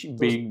than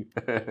being...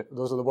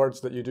 Those are the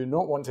words that you do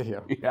not want to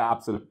hear. Yeah,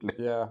 absolutely.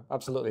 Yeah,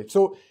 absolutely.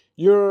 So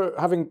you're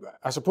having,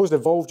 I suppose,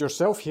 evolved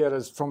yourself here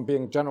as from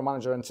being general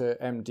manager into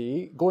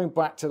MD, going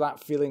back to that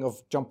feeling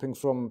of jumping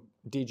from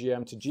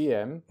DGM to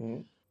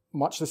GM.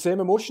 Much the same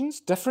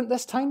emotions, different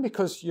this time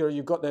because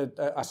you've got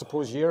the, I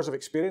suppose, years of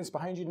experience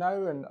behind you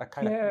now and a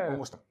kind of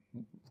almost a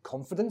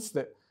confidence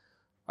that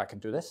I can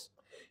do this.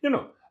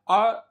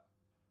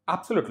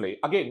 Absolutely.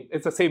 Again,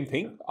 it's the same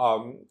thing.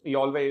 You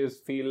always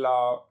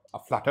feel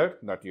flattered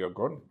that you're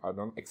good,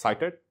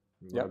 excited,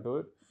 you're going to do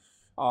it.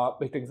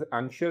 Bit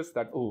anxious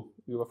that,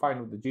 you were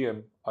fine with the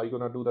GM. Are you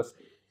going to do this?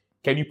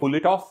 Can you pull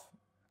it off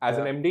as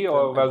an MD,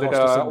 or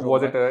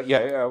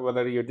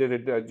whether you did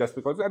it just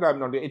because? And I'm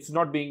not. It's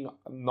not being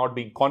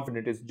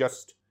confident.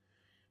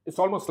 It's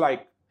almost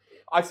like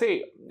I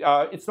say.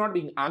 It's not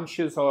being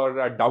anxious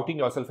or doubting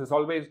yourself. It's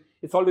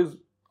always.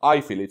 I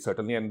feel it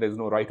certainly, and there's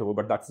no right over,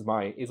 but that's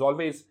it's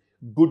always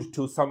good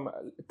to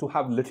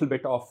have a little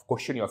bit of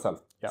question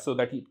yourself, so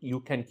that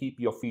you can keep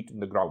your feet in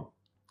the ground.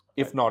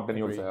 If not, then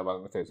you'll say,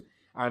 well, it is.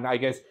 And I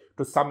guess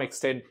to some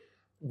extent,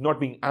 not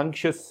being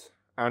anxious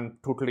and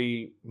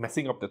totally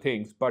messing up the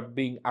things, but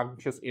being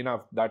anxious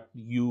enough that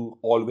you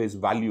always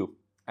value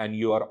and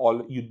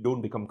you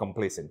don't become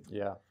complacent.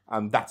 Yeah.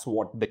 And that's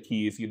what the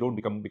key is. You don't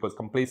become, because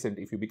complacent,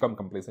 if you become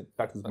complacent,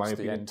 that's my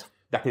opinion. End.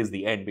 That is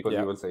the end, because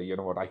you will say, you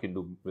know what, I can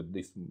do with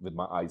this with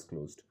my eyes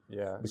closed.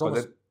 Yeah. It's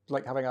almost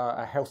like having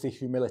a healthy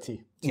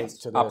humility.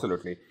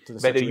 Absolutely. To the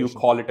whether situation. you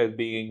call it as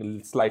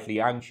being slightly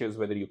anxious,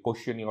 whether you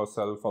question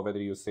yourself, or whether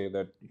you say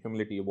that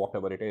humility,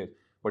 whatever it is,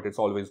 but it's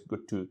always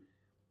good to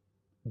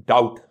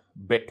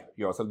bet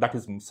yourself. That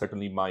is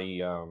certainly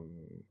my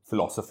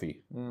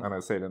philosophy. And I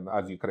said, and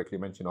as you correctly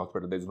mentioned,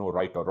 hospital, there's no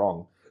right or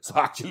wrong. So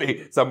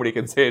actually, somebody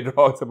can say it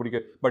wrong,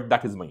 but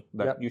that is me.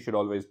 That you should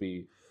always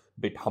be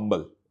a bit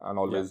humble and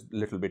always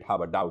little bit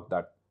have a doubt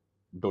that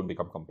don't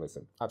become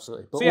complacent.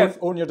 Absolutely. But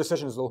own your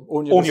decisions, though.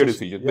 Own your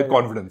decision with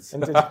confidence.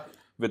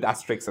 With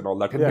asterisks and all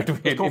that in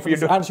between. With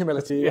confidence and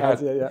humility.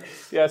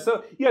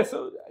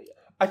 So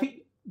I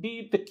think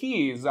the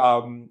key is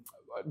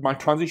my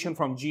transition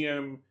from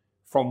GM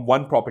from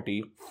one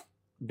property,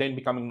 then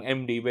becoming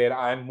MD, where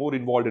I am more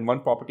involved in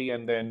one property,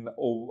 and then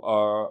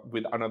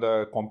with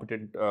another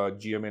competent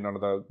GM in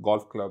another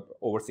golf club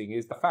overseeing,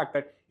 is the fact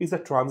that is a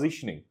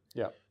transitioning.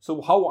 Yeah.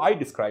 So how I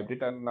described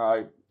it, and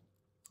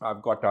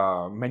I've got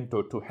a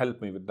mentor to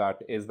help me with that,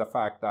 is the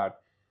fact that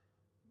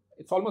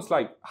it's almost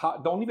like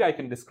the only way I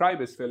can describe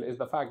this, Phil, is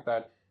the fact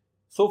that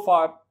so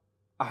far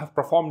I have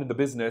performed in the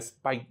business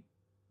by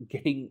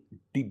getting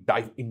deep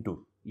dive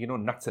into,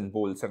 nuts and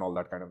bolts and all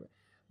that kind of thing.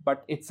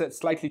 But it's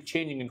slightly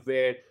changing in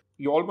where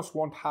you almost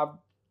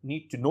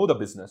need to know the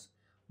business,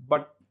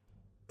 but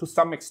to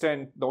some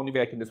extent, the only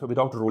way I can describe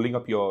without rolling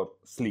up your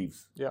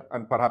sleeves. Yeah.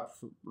 And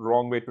perhaps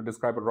wrong way to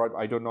describe it, right?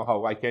 I don't know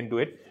how I can do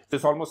it. So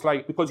it's almost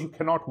like, because you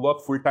cannot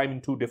work full time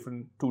in two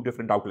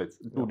different outlets,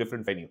 two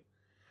different venues.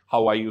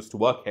 How I used to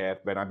work here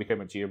when I became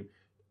a GM,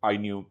 I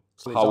knew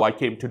how I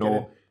came to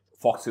know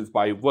Foxes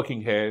by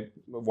working here,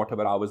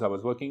 whatever hours I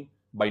was working,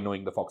 by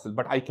knowing the Foxes.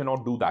 But I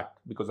cannot do that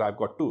because I've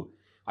got two.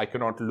 I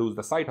cannot lose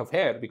the sight of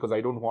hair because I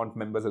don't want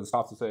members and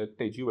staff to say,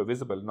 Tej, you were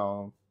visible.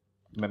 Now,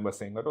 members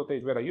saying that, oh,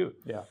 Tej, where are you?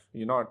 Yeah.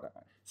 You're not.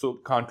 So,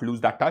 can't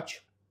lose that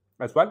touch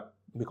as well,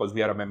 because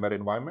we are a member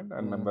environment,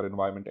 and member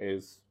environment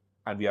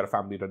and we are a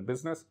family-run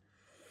business.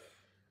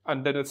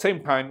 And then at the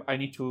same time, I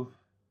need to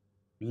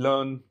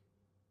learn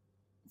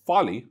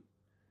Farley,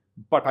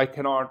 but I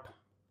cannot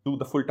do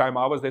the full-time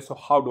hours there. So,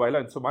 how do I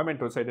learn? So, my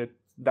mentor said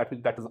that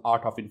is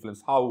art of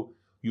influence. How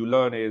you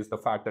learn is the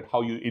fact that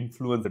how you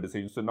influence the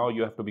decision. So now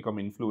you have to become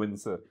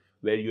influencer,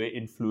 where you're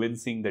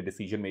influencing the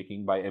decision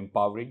making by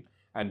empowering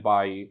and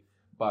by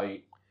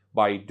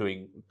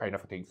doing kind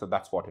of a thing. So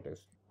that's what it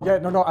is. Yeah,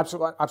 no,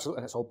 absolutely.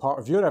 And it's all part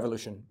of your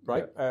evolution,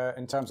 right? Yeah.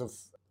 In terms of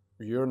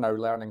you're now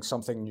learning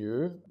something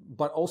new,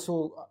 but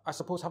also, I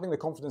suppose, having the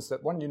confidence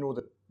that, one, you know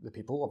the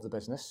people of the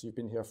business. You've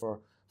been here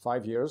for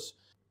 5 years.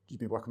 You've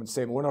been working with the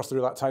same owner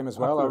through that time as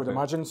well, absolutely. I would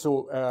imagine.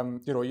 So,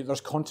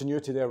 there's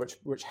continuity there,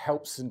 which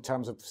helps in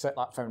terms of set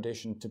that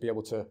foundation to be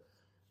able to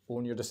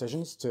own your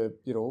decisions, to,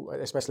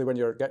 especially when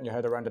you're getting your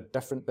head around a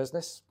different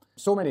business.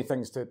 So many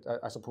things to,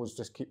 I suppose,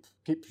 just keep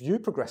you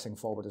progressing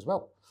forward as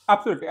well.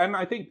 Absolutely. And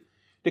I think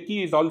the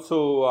key is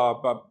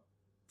also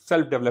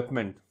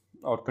self-development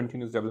or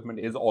continuous development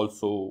is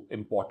also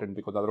important,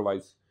 because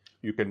otherwise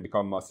you can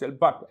become a self.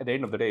 But at the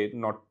end of the day,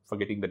 not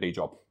forgetting the day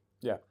job.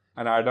 Yeah.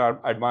 And I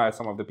admire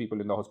some of the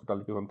people in the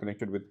hospitality who I'm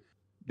connected with.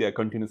 They are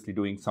continuously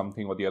doing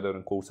something or the other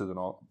in courses and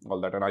all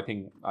that. And I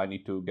think I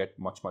need to get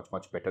much, much,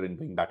 much better in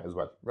doing that as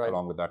well,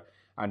 along with that.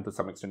 And to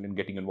some extent in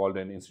getting involved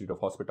in Institute of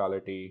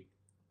Hospitality,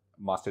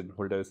 master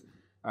holders,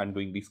 and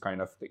doing these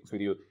kind of things with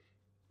you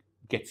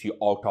gets you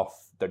out of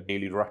the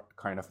daily rut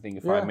kind of thing,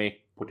 if I may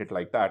put it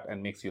like that,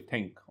 and makes you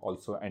think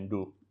also and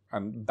do.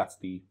 And that's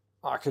the...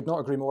 I could not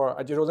agree more.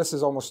 This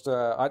is almost,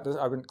 I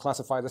wouldn't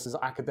classify this as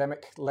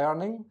academic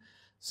learning.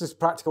 this is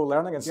practical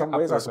learning in some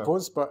ways, I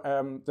absolutely. suppose. But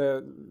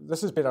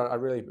this has been a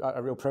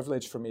real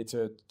privilege for me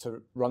to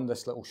run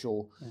this little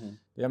show.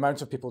 The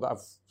amount of people that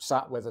I've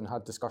sat with and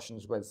had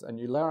discussions with, and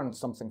you learn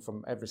something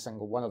from every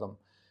single one of them.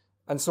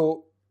 And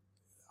so,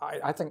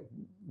 I think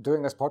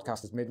doing this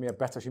podcast has made me a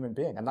better human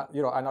being. And that,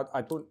 and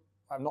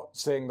I'm not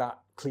saying that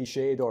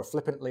cliched or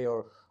flippantly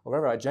or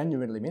whatever. I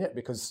genuinely mean it,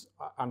 because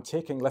I'm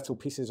taking little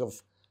pieces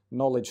of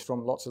knowledge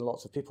from lots and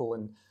lots of people,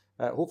 and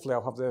hopefully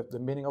I'll have the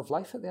meaning of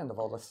life at the end of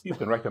all this. You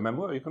can write a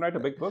memoir. You can write a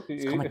big book.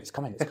 It's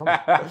coming.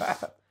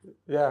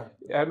 Yeah.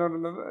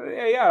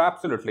 Yeah,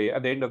 absolutely.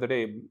 At the end of the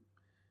day,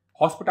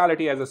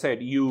 hospitality, as I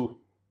said, you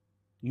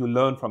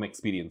learn from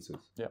experiences.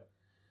 Yeah.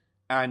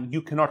 And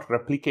you cannot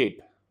replicate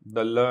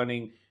the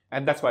learning.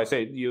 And that's why I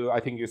said, I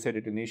think you said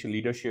it in initial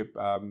leadership.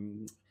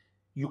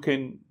 You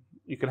can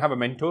have a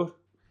mentor.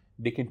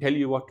 They can tell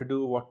you what to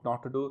do, what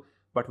not to do.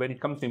 But when it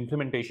comes to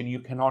implementation,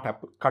 you cannot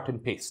cut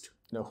and paste.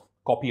 No.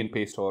 Copy and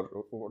paste or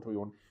what we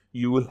want.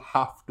 You will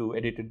have to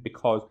edit it,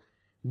 because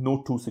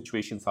no two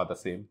situations are the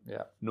same.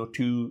 Yeah. No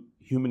two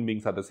human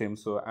beings are the same.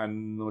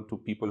 And no two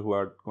people who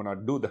are going to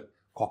do the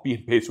copy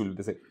and paste will be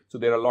the same. So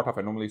there are a lot of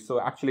anomalies. So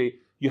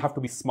actually, you have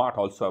to be smart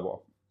also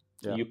about.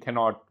 Yeah.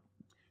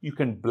 You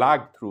can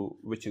blag through,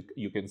 which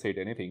you can say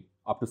to anything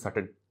up to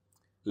certain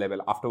level.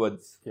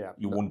 Afterwards,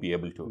 you won't be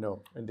able to.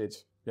 No, indeed.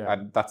 Yeah.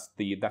 And that's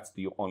the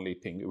only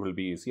thing it will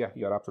be is,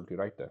 you're absolutely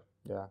right there.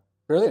 Yeah.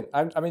 Brilliant.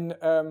 I mean,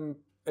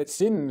 it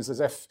seems as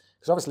if,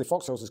 because obviously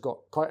Foxhills has got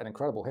quite an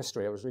incredible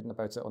history. I was reading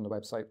about it on the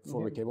website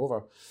before we came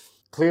over.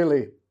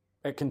 Clearly,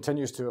 it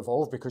continues to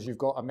evolve, because you've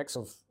got a mix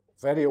of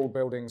very old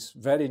buildings,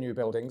 very new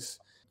buildings.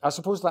 I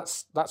suppose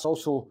that's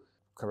also,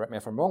 correct me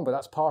if I'm wrong, but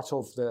that's part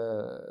of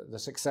the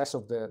success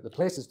of the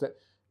places, that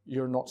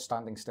you're not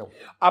standing still.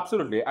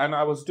 Absolutely. And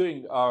I was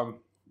doing,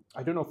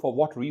 I don't know for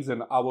what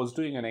reason, I was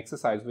doing an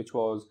exercise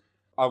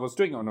I was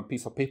doing on a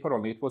piece of paper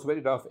only. It was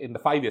very rough. In the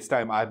 5 years'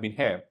 time I've been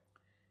here,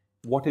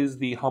 how much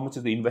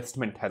is the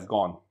investment has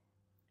gone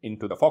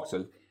into the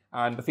Foxhill?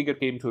 And the figure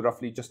came to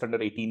roughly just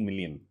under 18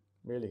 million.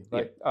 Really?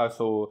 Right.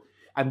 Yeah.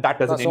 And that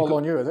doesn't. That's all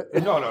on you, is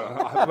it? No.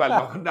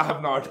 Well, no,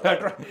 I'm not.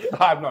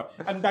 I'm not.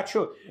 And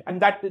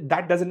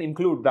that doesn't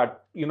include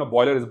that,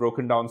 boiler is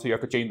broken down, so you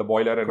have to change the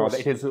boiler and all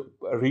that. It is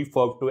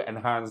refurbed to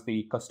enhance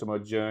the customer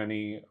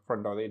journey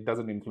front of it. It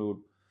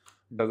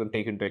doesn't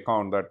take into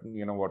account that,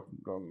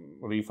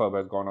 refurb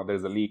has gone or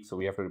there's a leak, so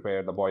we have to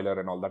repair the boiler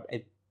and all that.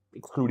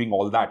 Excluding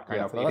all that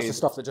kind of. Well, that's the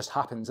stuff that just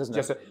happens, isn't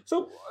it?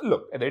 So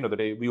look, at the end of the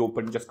day, we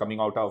opened, just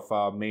coming out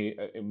of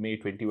May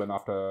 21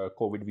 after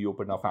COVID, we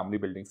opened our family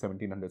building,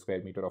 1,700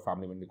 square meter of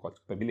family building called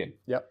Pavilion.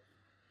 Yep.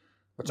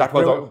 That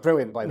was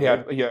brilliant, by the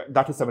way. Yeah,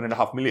 that is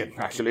 7.5 million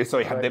actually.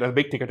 So there is a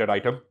big ticketed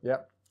item. Yeah.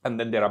 And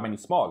then there are many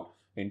small.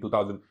 In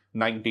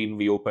 2019,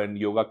 we opened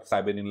Yoga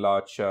Cabin in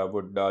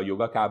Larchwood,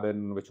 Yoga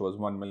Cabin, which was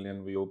 1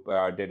 million. We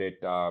did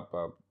it,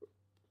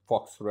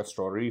 Fox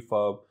Restaurant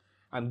refurb.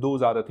 And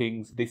those are the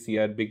things this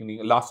year it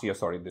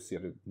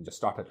just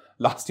started.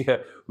 Last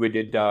year, we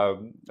did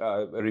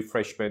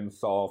refreshments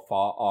of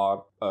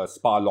our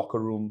spa locker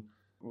room,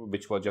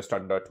 which was just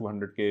under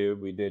 200K.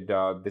 We did,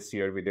 this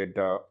year,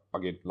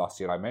 again,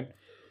 last year I meant.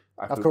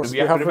 Of course, we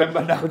have to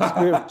remember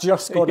now. We've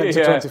just got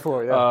into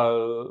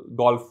 24,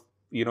 golf,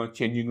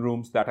 changing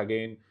rooms that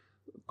again,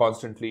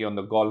 constantly on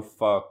the golf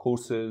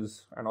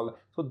courses and all that.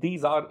 So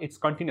it's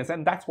continuous.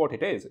 And that's what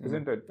it is,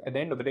 isn't it? At the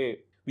end of the day,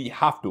 we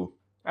have to.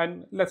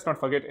 And let's not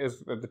forget is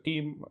the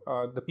team,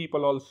 the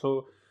people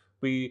also,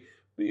 the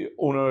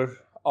owner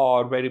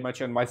are very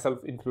much, and myself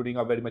including,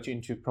 are very much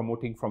into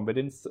promoting from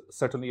within,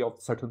 certainly of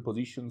certain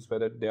positions,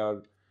 whether they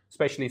are,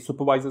 especially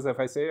supervisors, if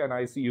I say, and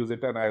I use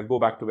it, and I'll go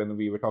back to when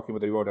we were talking about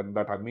the reward, and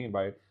that I mean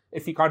by,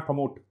 if we can't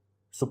promote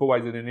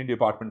supervisors in any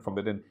department from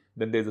within,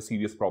 then there's a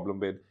serious problem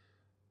with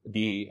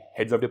the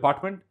heads of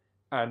department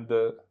and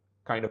the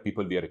kind of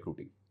people we are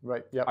recruiting.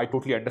 Right, yeah. I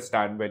totally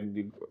understand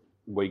when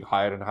going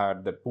higher and higher,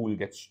 that pool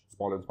gets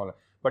smaller and smaller.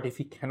 But if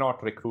he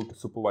cannot recruit a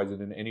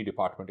supervisor in any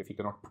department, if he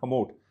cannot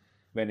promote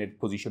when a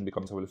position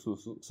becomes a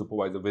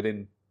supervisor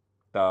within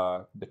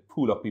the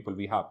pool of people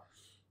we have,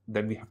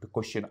 then we have to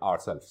question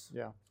ourselves.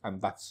 Yeah.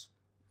 And that is.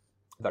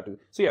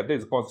 So yeah,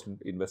 there's a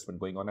constant investment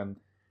going on, and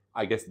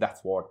I guess that's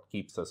what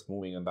keeps us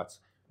moving, and that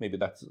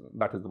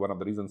is one of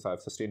the reasons I've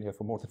sustained here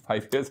for more than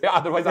 5 years. Yeah,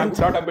 otherwise I would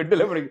not have been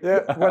delivering.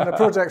 Yeah, when the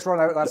projects run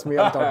out, that's me,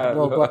 I'm done.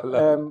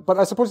 No, but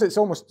I suppose it's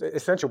almost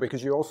essential,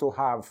 because you also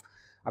have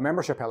a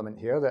membership element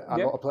here that a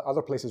lot of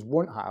other places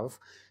won't have.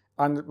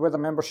 And with a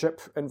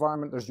membership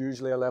environment, there's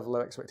usually a level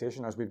of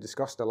expectation. As we've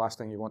discussed, the last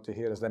thing you want to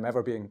hear is them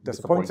ever being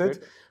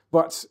disappointed.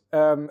 But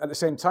at the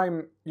same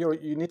time,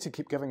 you need to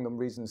keep giving them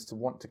reasons to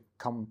want to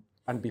come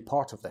and be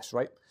part of this,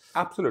 right?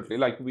 Absolutely.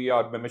 Like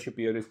our membership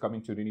year is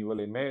coming to renewal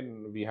in May,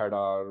 and we had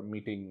our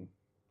meeting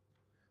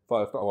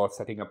for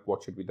setting up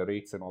what should be the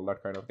rates and all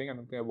that kind of thing,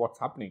 and what's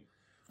happening.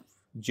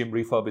 Gym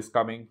refurb is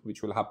coming,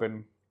 which will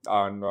happen,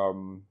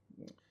 and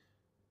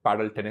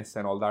paddle tennis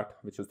and all that,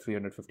 which is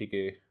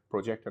 350K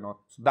project and all.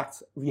 So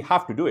we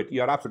have to do it.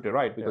 You're absolutely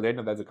right, because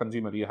then as a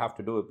consumer, you have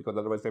to do it, because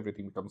otherwise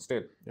everything becomes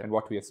stale. Yeah. And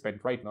what we have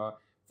spent right now,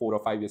 4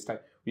 or 5 years time.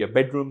 We have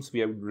bedrooms.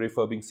 We are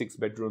refurbing 6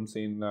 bedrooms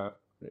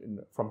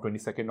from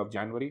 22nd of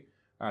January,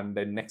 and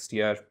then next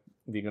year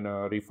we're gonna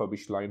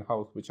refurbish Lion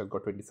House, which has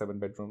got 27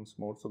 bedrooms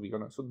more. So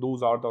so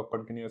those are the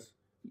continuous.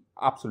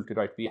 Absolutely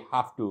right. We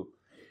have to.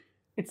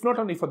 It's not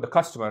only for the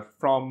customer,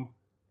 from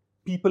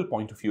people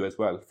point of view as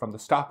well, from the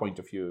staff point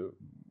of view.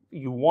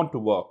 You want to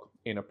work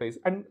in a place,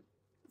 and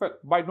well,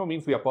 by no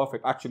means we are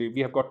perfect. Actually,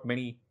 we have got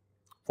many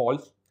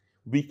faults.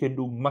 We can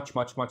do much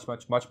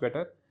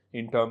better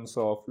in terms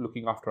of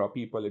looking after our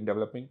people in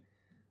developing.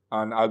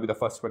 And I'll be the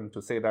first one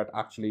to say that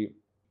actually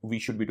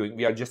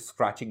we are just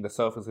scratching the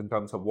surface in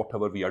terms of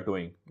whatever we are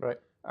doing. Right.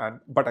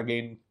 But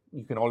again,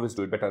 you can always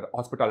do it better.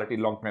 Hospitality,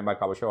 long time I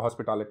cover show,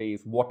 hospitality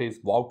is what is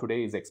wow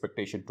today is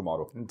expectation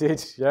tomorrow.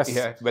 Indeed, yes.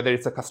 Yeah, whether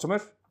it's a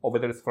customer or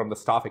whether it's from the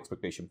staff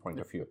expectation point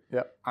of view.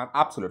 Yeah.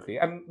 Absolutely.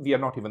 And we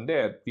are not even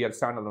there. We are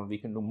standalone. We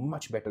can do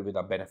much better with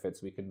our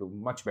benefits. We can do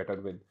much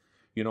better with,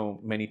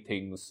 many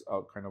things,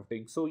 kind of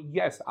thing. So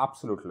yes,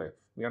 absolutely.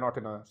 We are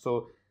not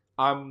so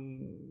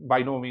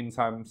by no means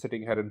I'm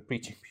sitting here and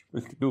preaching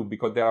people to do,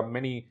 because there are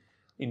many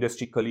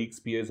industry colleagues,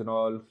 peers and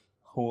all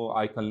who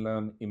I can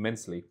learn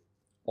immensely,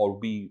 or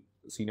we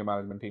senior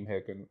management team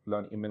here can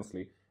learn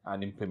immensely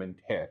and implement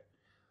here.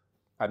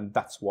 And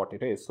that's what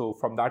it is. So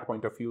from that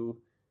point of view,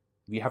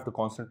 we have to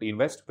constantly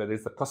invest, whether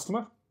it's the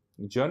customer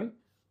journey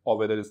or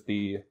whether it's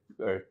the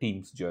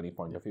team's journey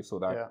point of view. So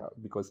that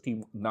because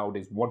team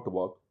nowadays want to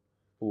work,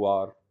 who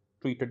are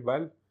treated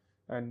well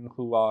and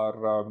who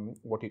are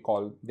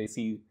they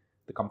see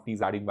the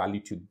companies adding value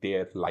to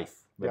their life,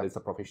 whether it's a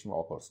professional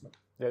or personal.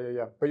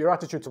 Yeah. But your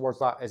attitude towards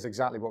that is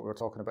exactly what we were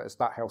talking about. It's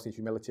that healthy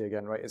humility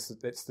again, right?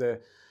 It's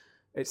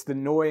the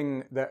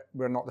knowing that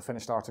we're not the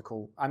finished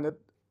article. And the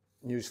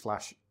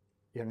newsflash,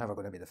 you're never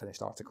going to be the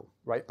finished article,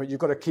 right? But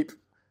you've got to keep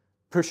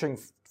pushing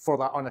for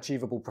that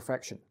unachievable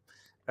perfection,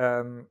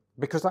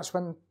 because that's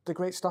when the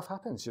great stuff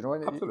happens,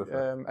 And, absolutely.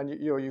 And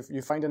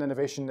you find an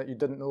innovation that you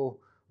didn't know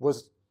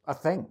was a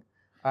thing,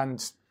 and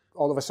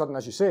all of a sudden,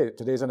 as you say,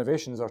 today's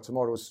innovations are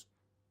tomorrow's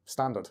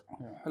standard.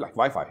 Yeah. Like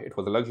Wi-Fi, it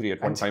was a luxury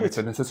at one time. It's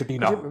a necessity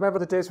now. Do you remember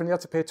the days when you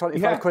had to pay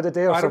 25 quid a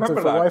day or something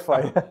for that.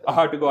 Wi-Fi? I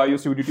had to go. I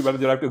used to be duty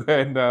manager. I have to go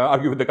and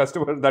argue with the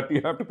customer that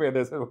you have to pay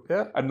this.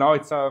 Yeah. And now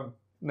it's a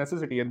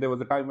necessity. And there was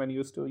a time when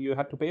you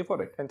had to pay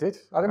for it. Indeed.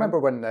 I remember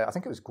when I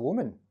think it was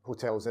Gloman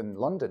Hotels in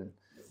London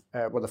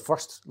were the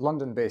first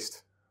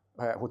London-based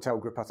hotel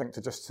group, I think,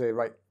 to just say,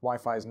 right,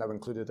 Wi-Fi is now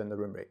included in the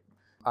room rate.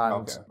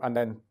 And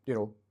then,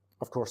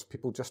 of course,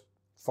 people just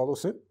follow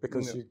suit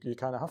because you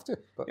kind of have to.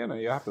 But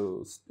you have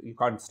to. You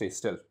can't stay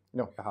still.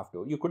 No, you have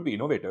to. You could be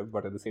innovative,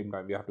 but at the same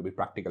time, you have to be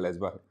practical as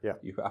well. Yeah,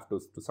 you have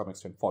to some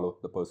extent follow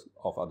the pulse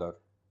of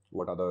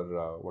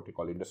what you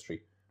call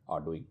industry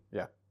are doing.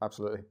 Yeah,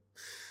 absolutely.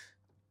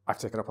 I've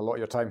taken up a lot of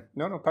your time.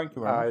 No, thank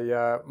you very much.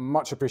 I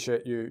much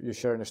appreciate you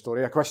sharing your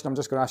story. A question I'm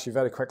just going to ask you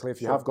very quickly.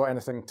 If you have got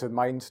anything to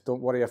mind,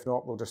 don't worry. If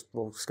not,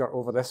 we'll skirt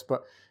over this.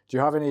 But do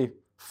you have any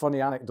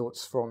funny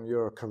anecdotes from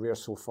your career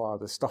so far?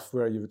 The stuff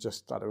where you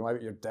just, I don't know, out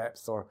of your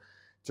depth, or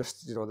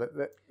just,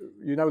 that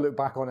you now look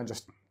back on and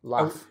just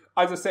laugh?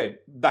 As I said,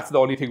 that's the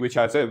only thing which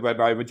I said when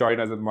I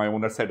joined, as my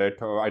owner said it.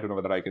 I don't know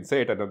whether I can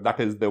say it. And that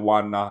is the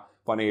one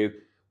funny,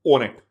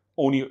 own it.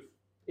 Only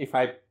if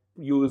I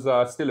use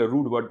still a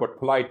rude word, but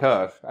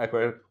politer, I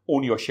will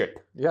own your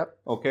shit. Yep.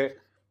 Okay?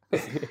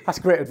 That's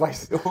great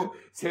advice.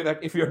 Say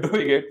that if you're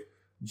doing it,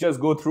 just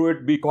go through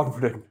it, be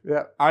confident.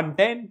 Yeah. And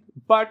then,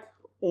 but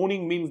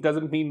owning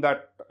doesn't mean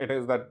that it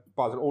is that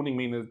positive. Owning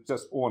means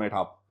just own it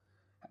up.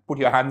 Put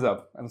your hands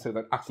up and say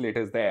that actually it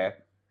is there,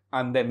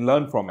 and then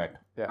learn from it.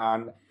 Yeah.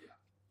 And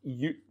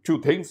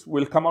two things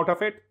will come out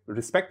of it.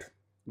 Respect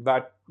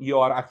that you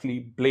are actually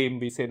blame.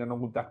 We say,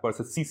 no, that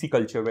person CC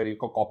culture where you're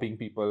copying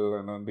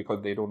people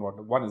because they don't want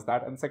to. One is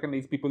that. And secondly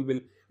is people will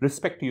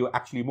respect you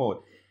actually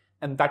more.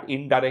 And that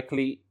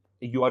indirectly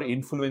you are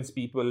influence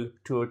people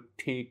to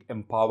take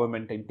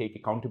empowerment and take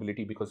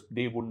accountability, because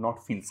they would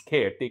not feel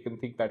scared. They can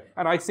think that,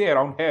 and I say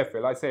around here,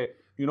 Phil, I say,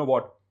 you know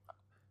what,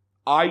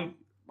 I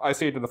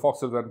say it in the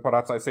Foxes, and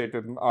perhaps I say it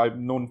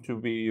I'm known to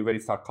be a very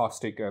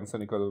sarcastic and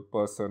cynical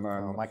person.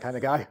 And my kind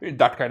of guy.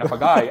 That kind of a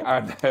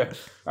guy.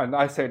 And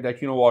I said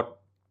that, you know what,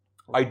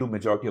 I do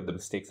majority of the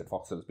mistakes at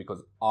Foxes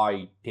because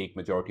I take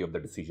majority of the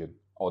decision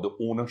or the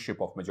ownership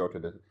of majority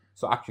of the.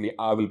 So actually,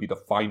 I will be the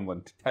fine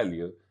one to tell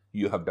you,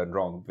 you have done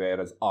wrong,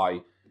 whereas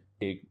I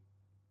take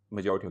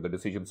majority of the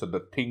decisions. So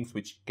the things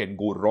which can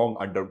go wrong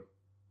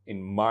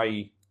in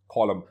my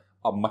column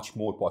are much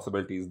more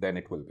possibilities than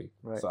it will be.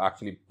 Right. So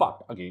actually,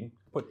 but again,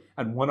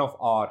 and one of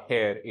our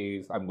here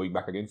is, I'm going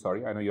back again,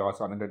 sorry, I know you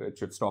asked on it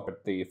should stop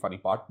at the funny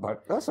part,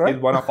 but that's right.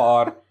 Is one of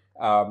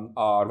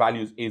our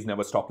values is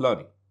never stop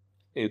learning,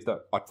 is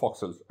at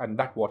Foxes, and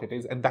that's what it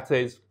is. And that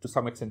is, to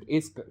some extent,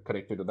 is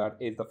connected to that,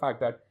 is the fact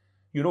that,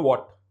 you know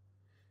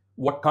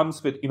what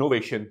comes with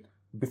innovation,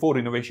 before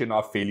innovation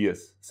are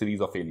failures,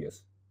 series of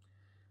failures.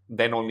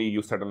 Then only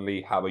you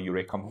suddenly have a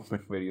eureka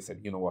moment where you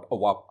said, you know what, oh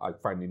wow, I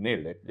finally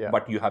nailed it. Yeah.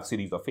 But you have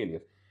series of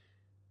failures.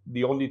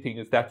 The only thing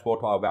is that's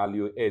what our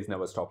value is,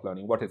 never stop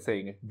learning. What it's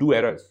saying is do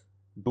errors,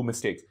 do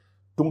mistakes,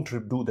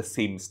 don't do the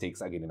same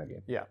mistakes again and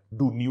again. Yeah.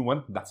 Do new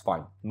one, that's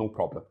fine, no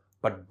problem.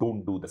 But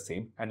don't do the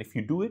same. And if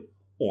you do it,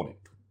 own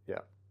it. Yeah.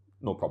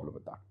 No problem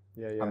with that.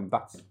 Yeah. And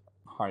that's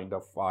kind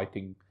of, I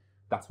think,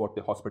 that's what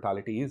the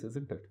hospitality is,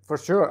 isn't it? For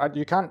sure. And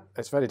you can't,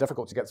 it's very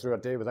difficult to get through a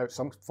day without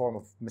some form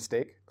of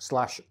mistake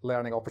 /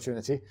 learning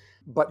opportunity.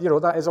 But,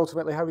 that is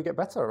ultimately how we get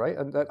better, right?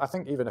 And I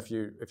think even if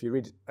you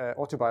read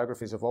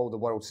autobiographies of all the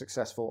world's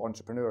successful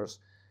entrepreneurs,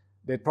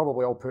 they'd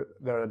probably all put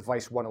their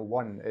advice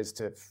 101 is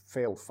to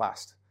fail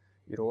fast.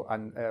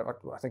 And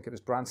I think it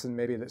was Branson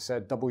maybe that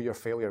said double your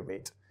failure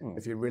rate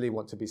if you really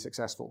want to be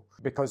successful.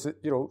 Because,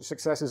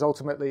 success is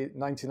ultimately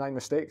 99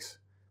 mistakes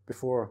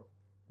before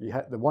you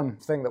hit the one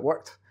thing that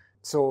worked.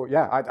 So,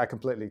 yeah, I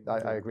completely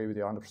agree with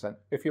you 100%.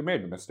 If you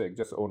made a mistake,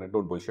 just own it.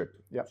 Don't bullshit.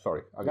 Yeah.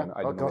 Sorry. Again,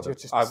 I don't know. You're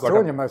just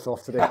throwing your mouth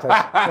off today,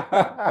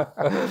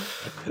 Ted.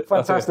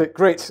 Fantastic.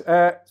 Great.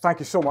 Thank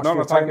you so much for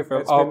your time. Thank you, Phil.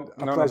 It's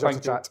been a pleasure to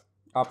chat.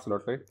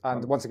 Absolutely.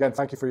 And once again,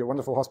 thank you for your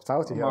wonderful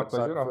hospitality here. My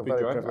pleasure. I've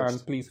enjoyed it. Privileged.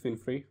 And please feel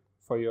free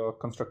for your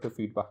constructive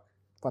feedback.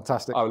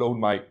 Fantastic. I'll own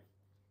my...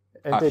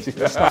 Indeed.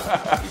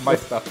 my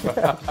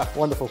stuff.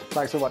 Wonderful.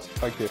 Thanks so much.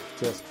 Thank you.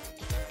 Cheers.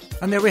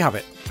 And there we have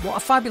it. What a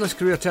fabulous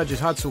career Ted has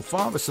had so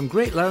far, with some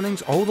great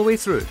learnings all the way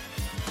through.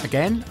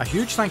 Again, a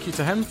huge thank you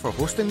to him for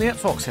hosting me at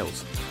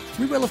Foxhills.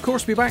 We will of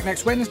course be back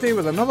next Wednesday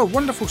with another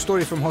wonderful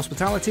story from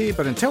hospitality,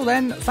 but until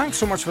then, thanks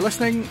so much for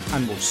listening,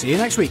 and we'll see you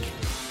next week.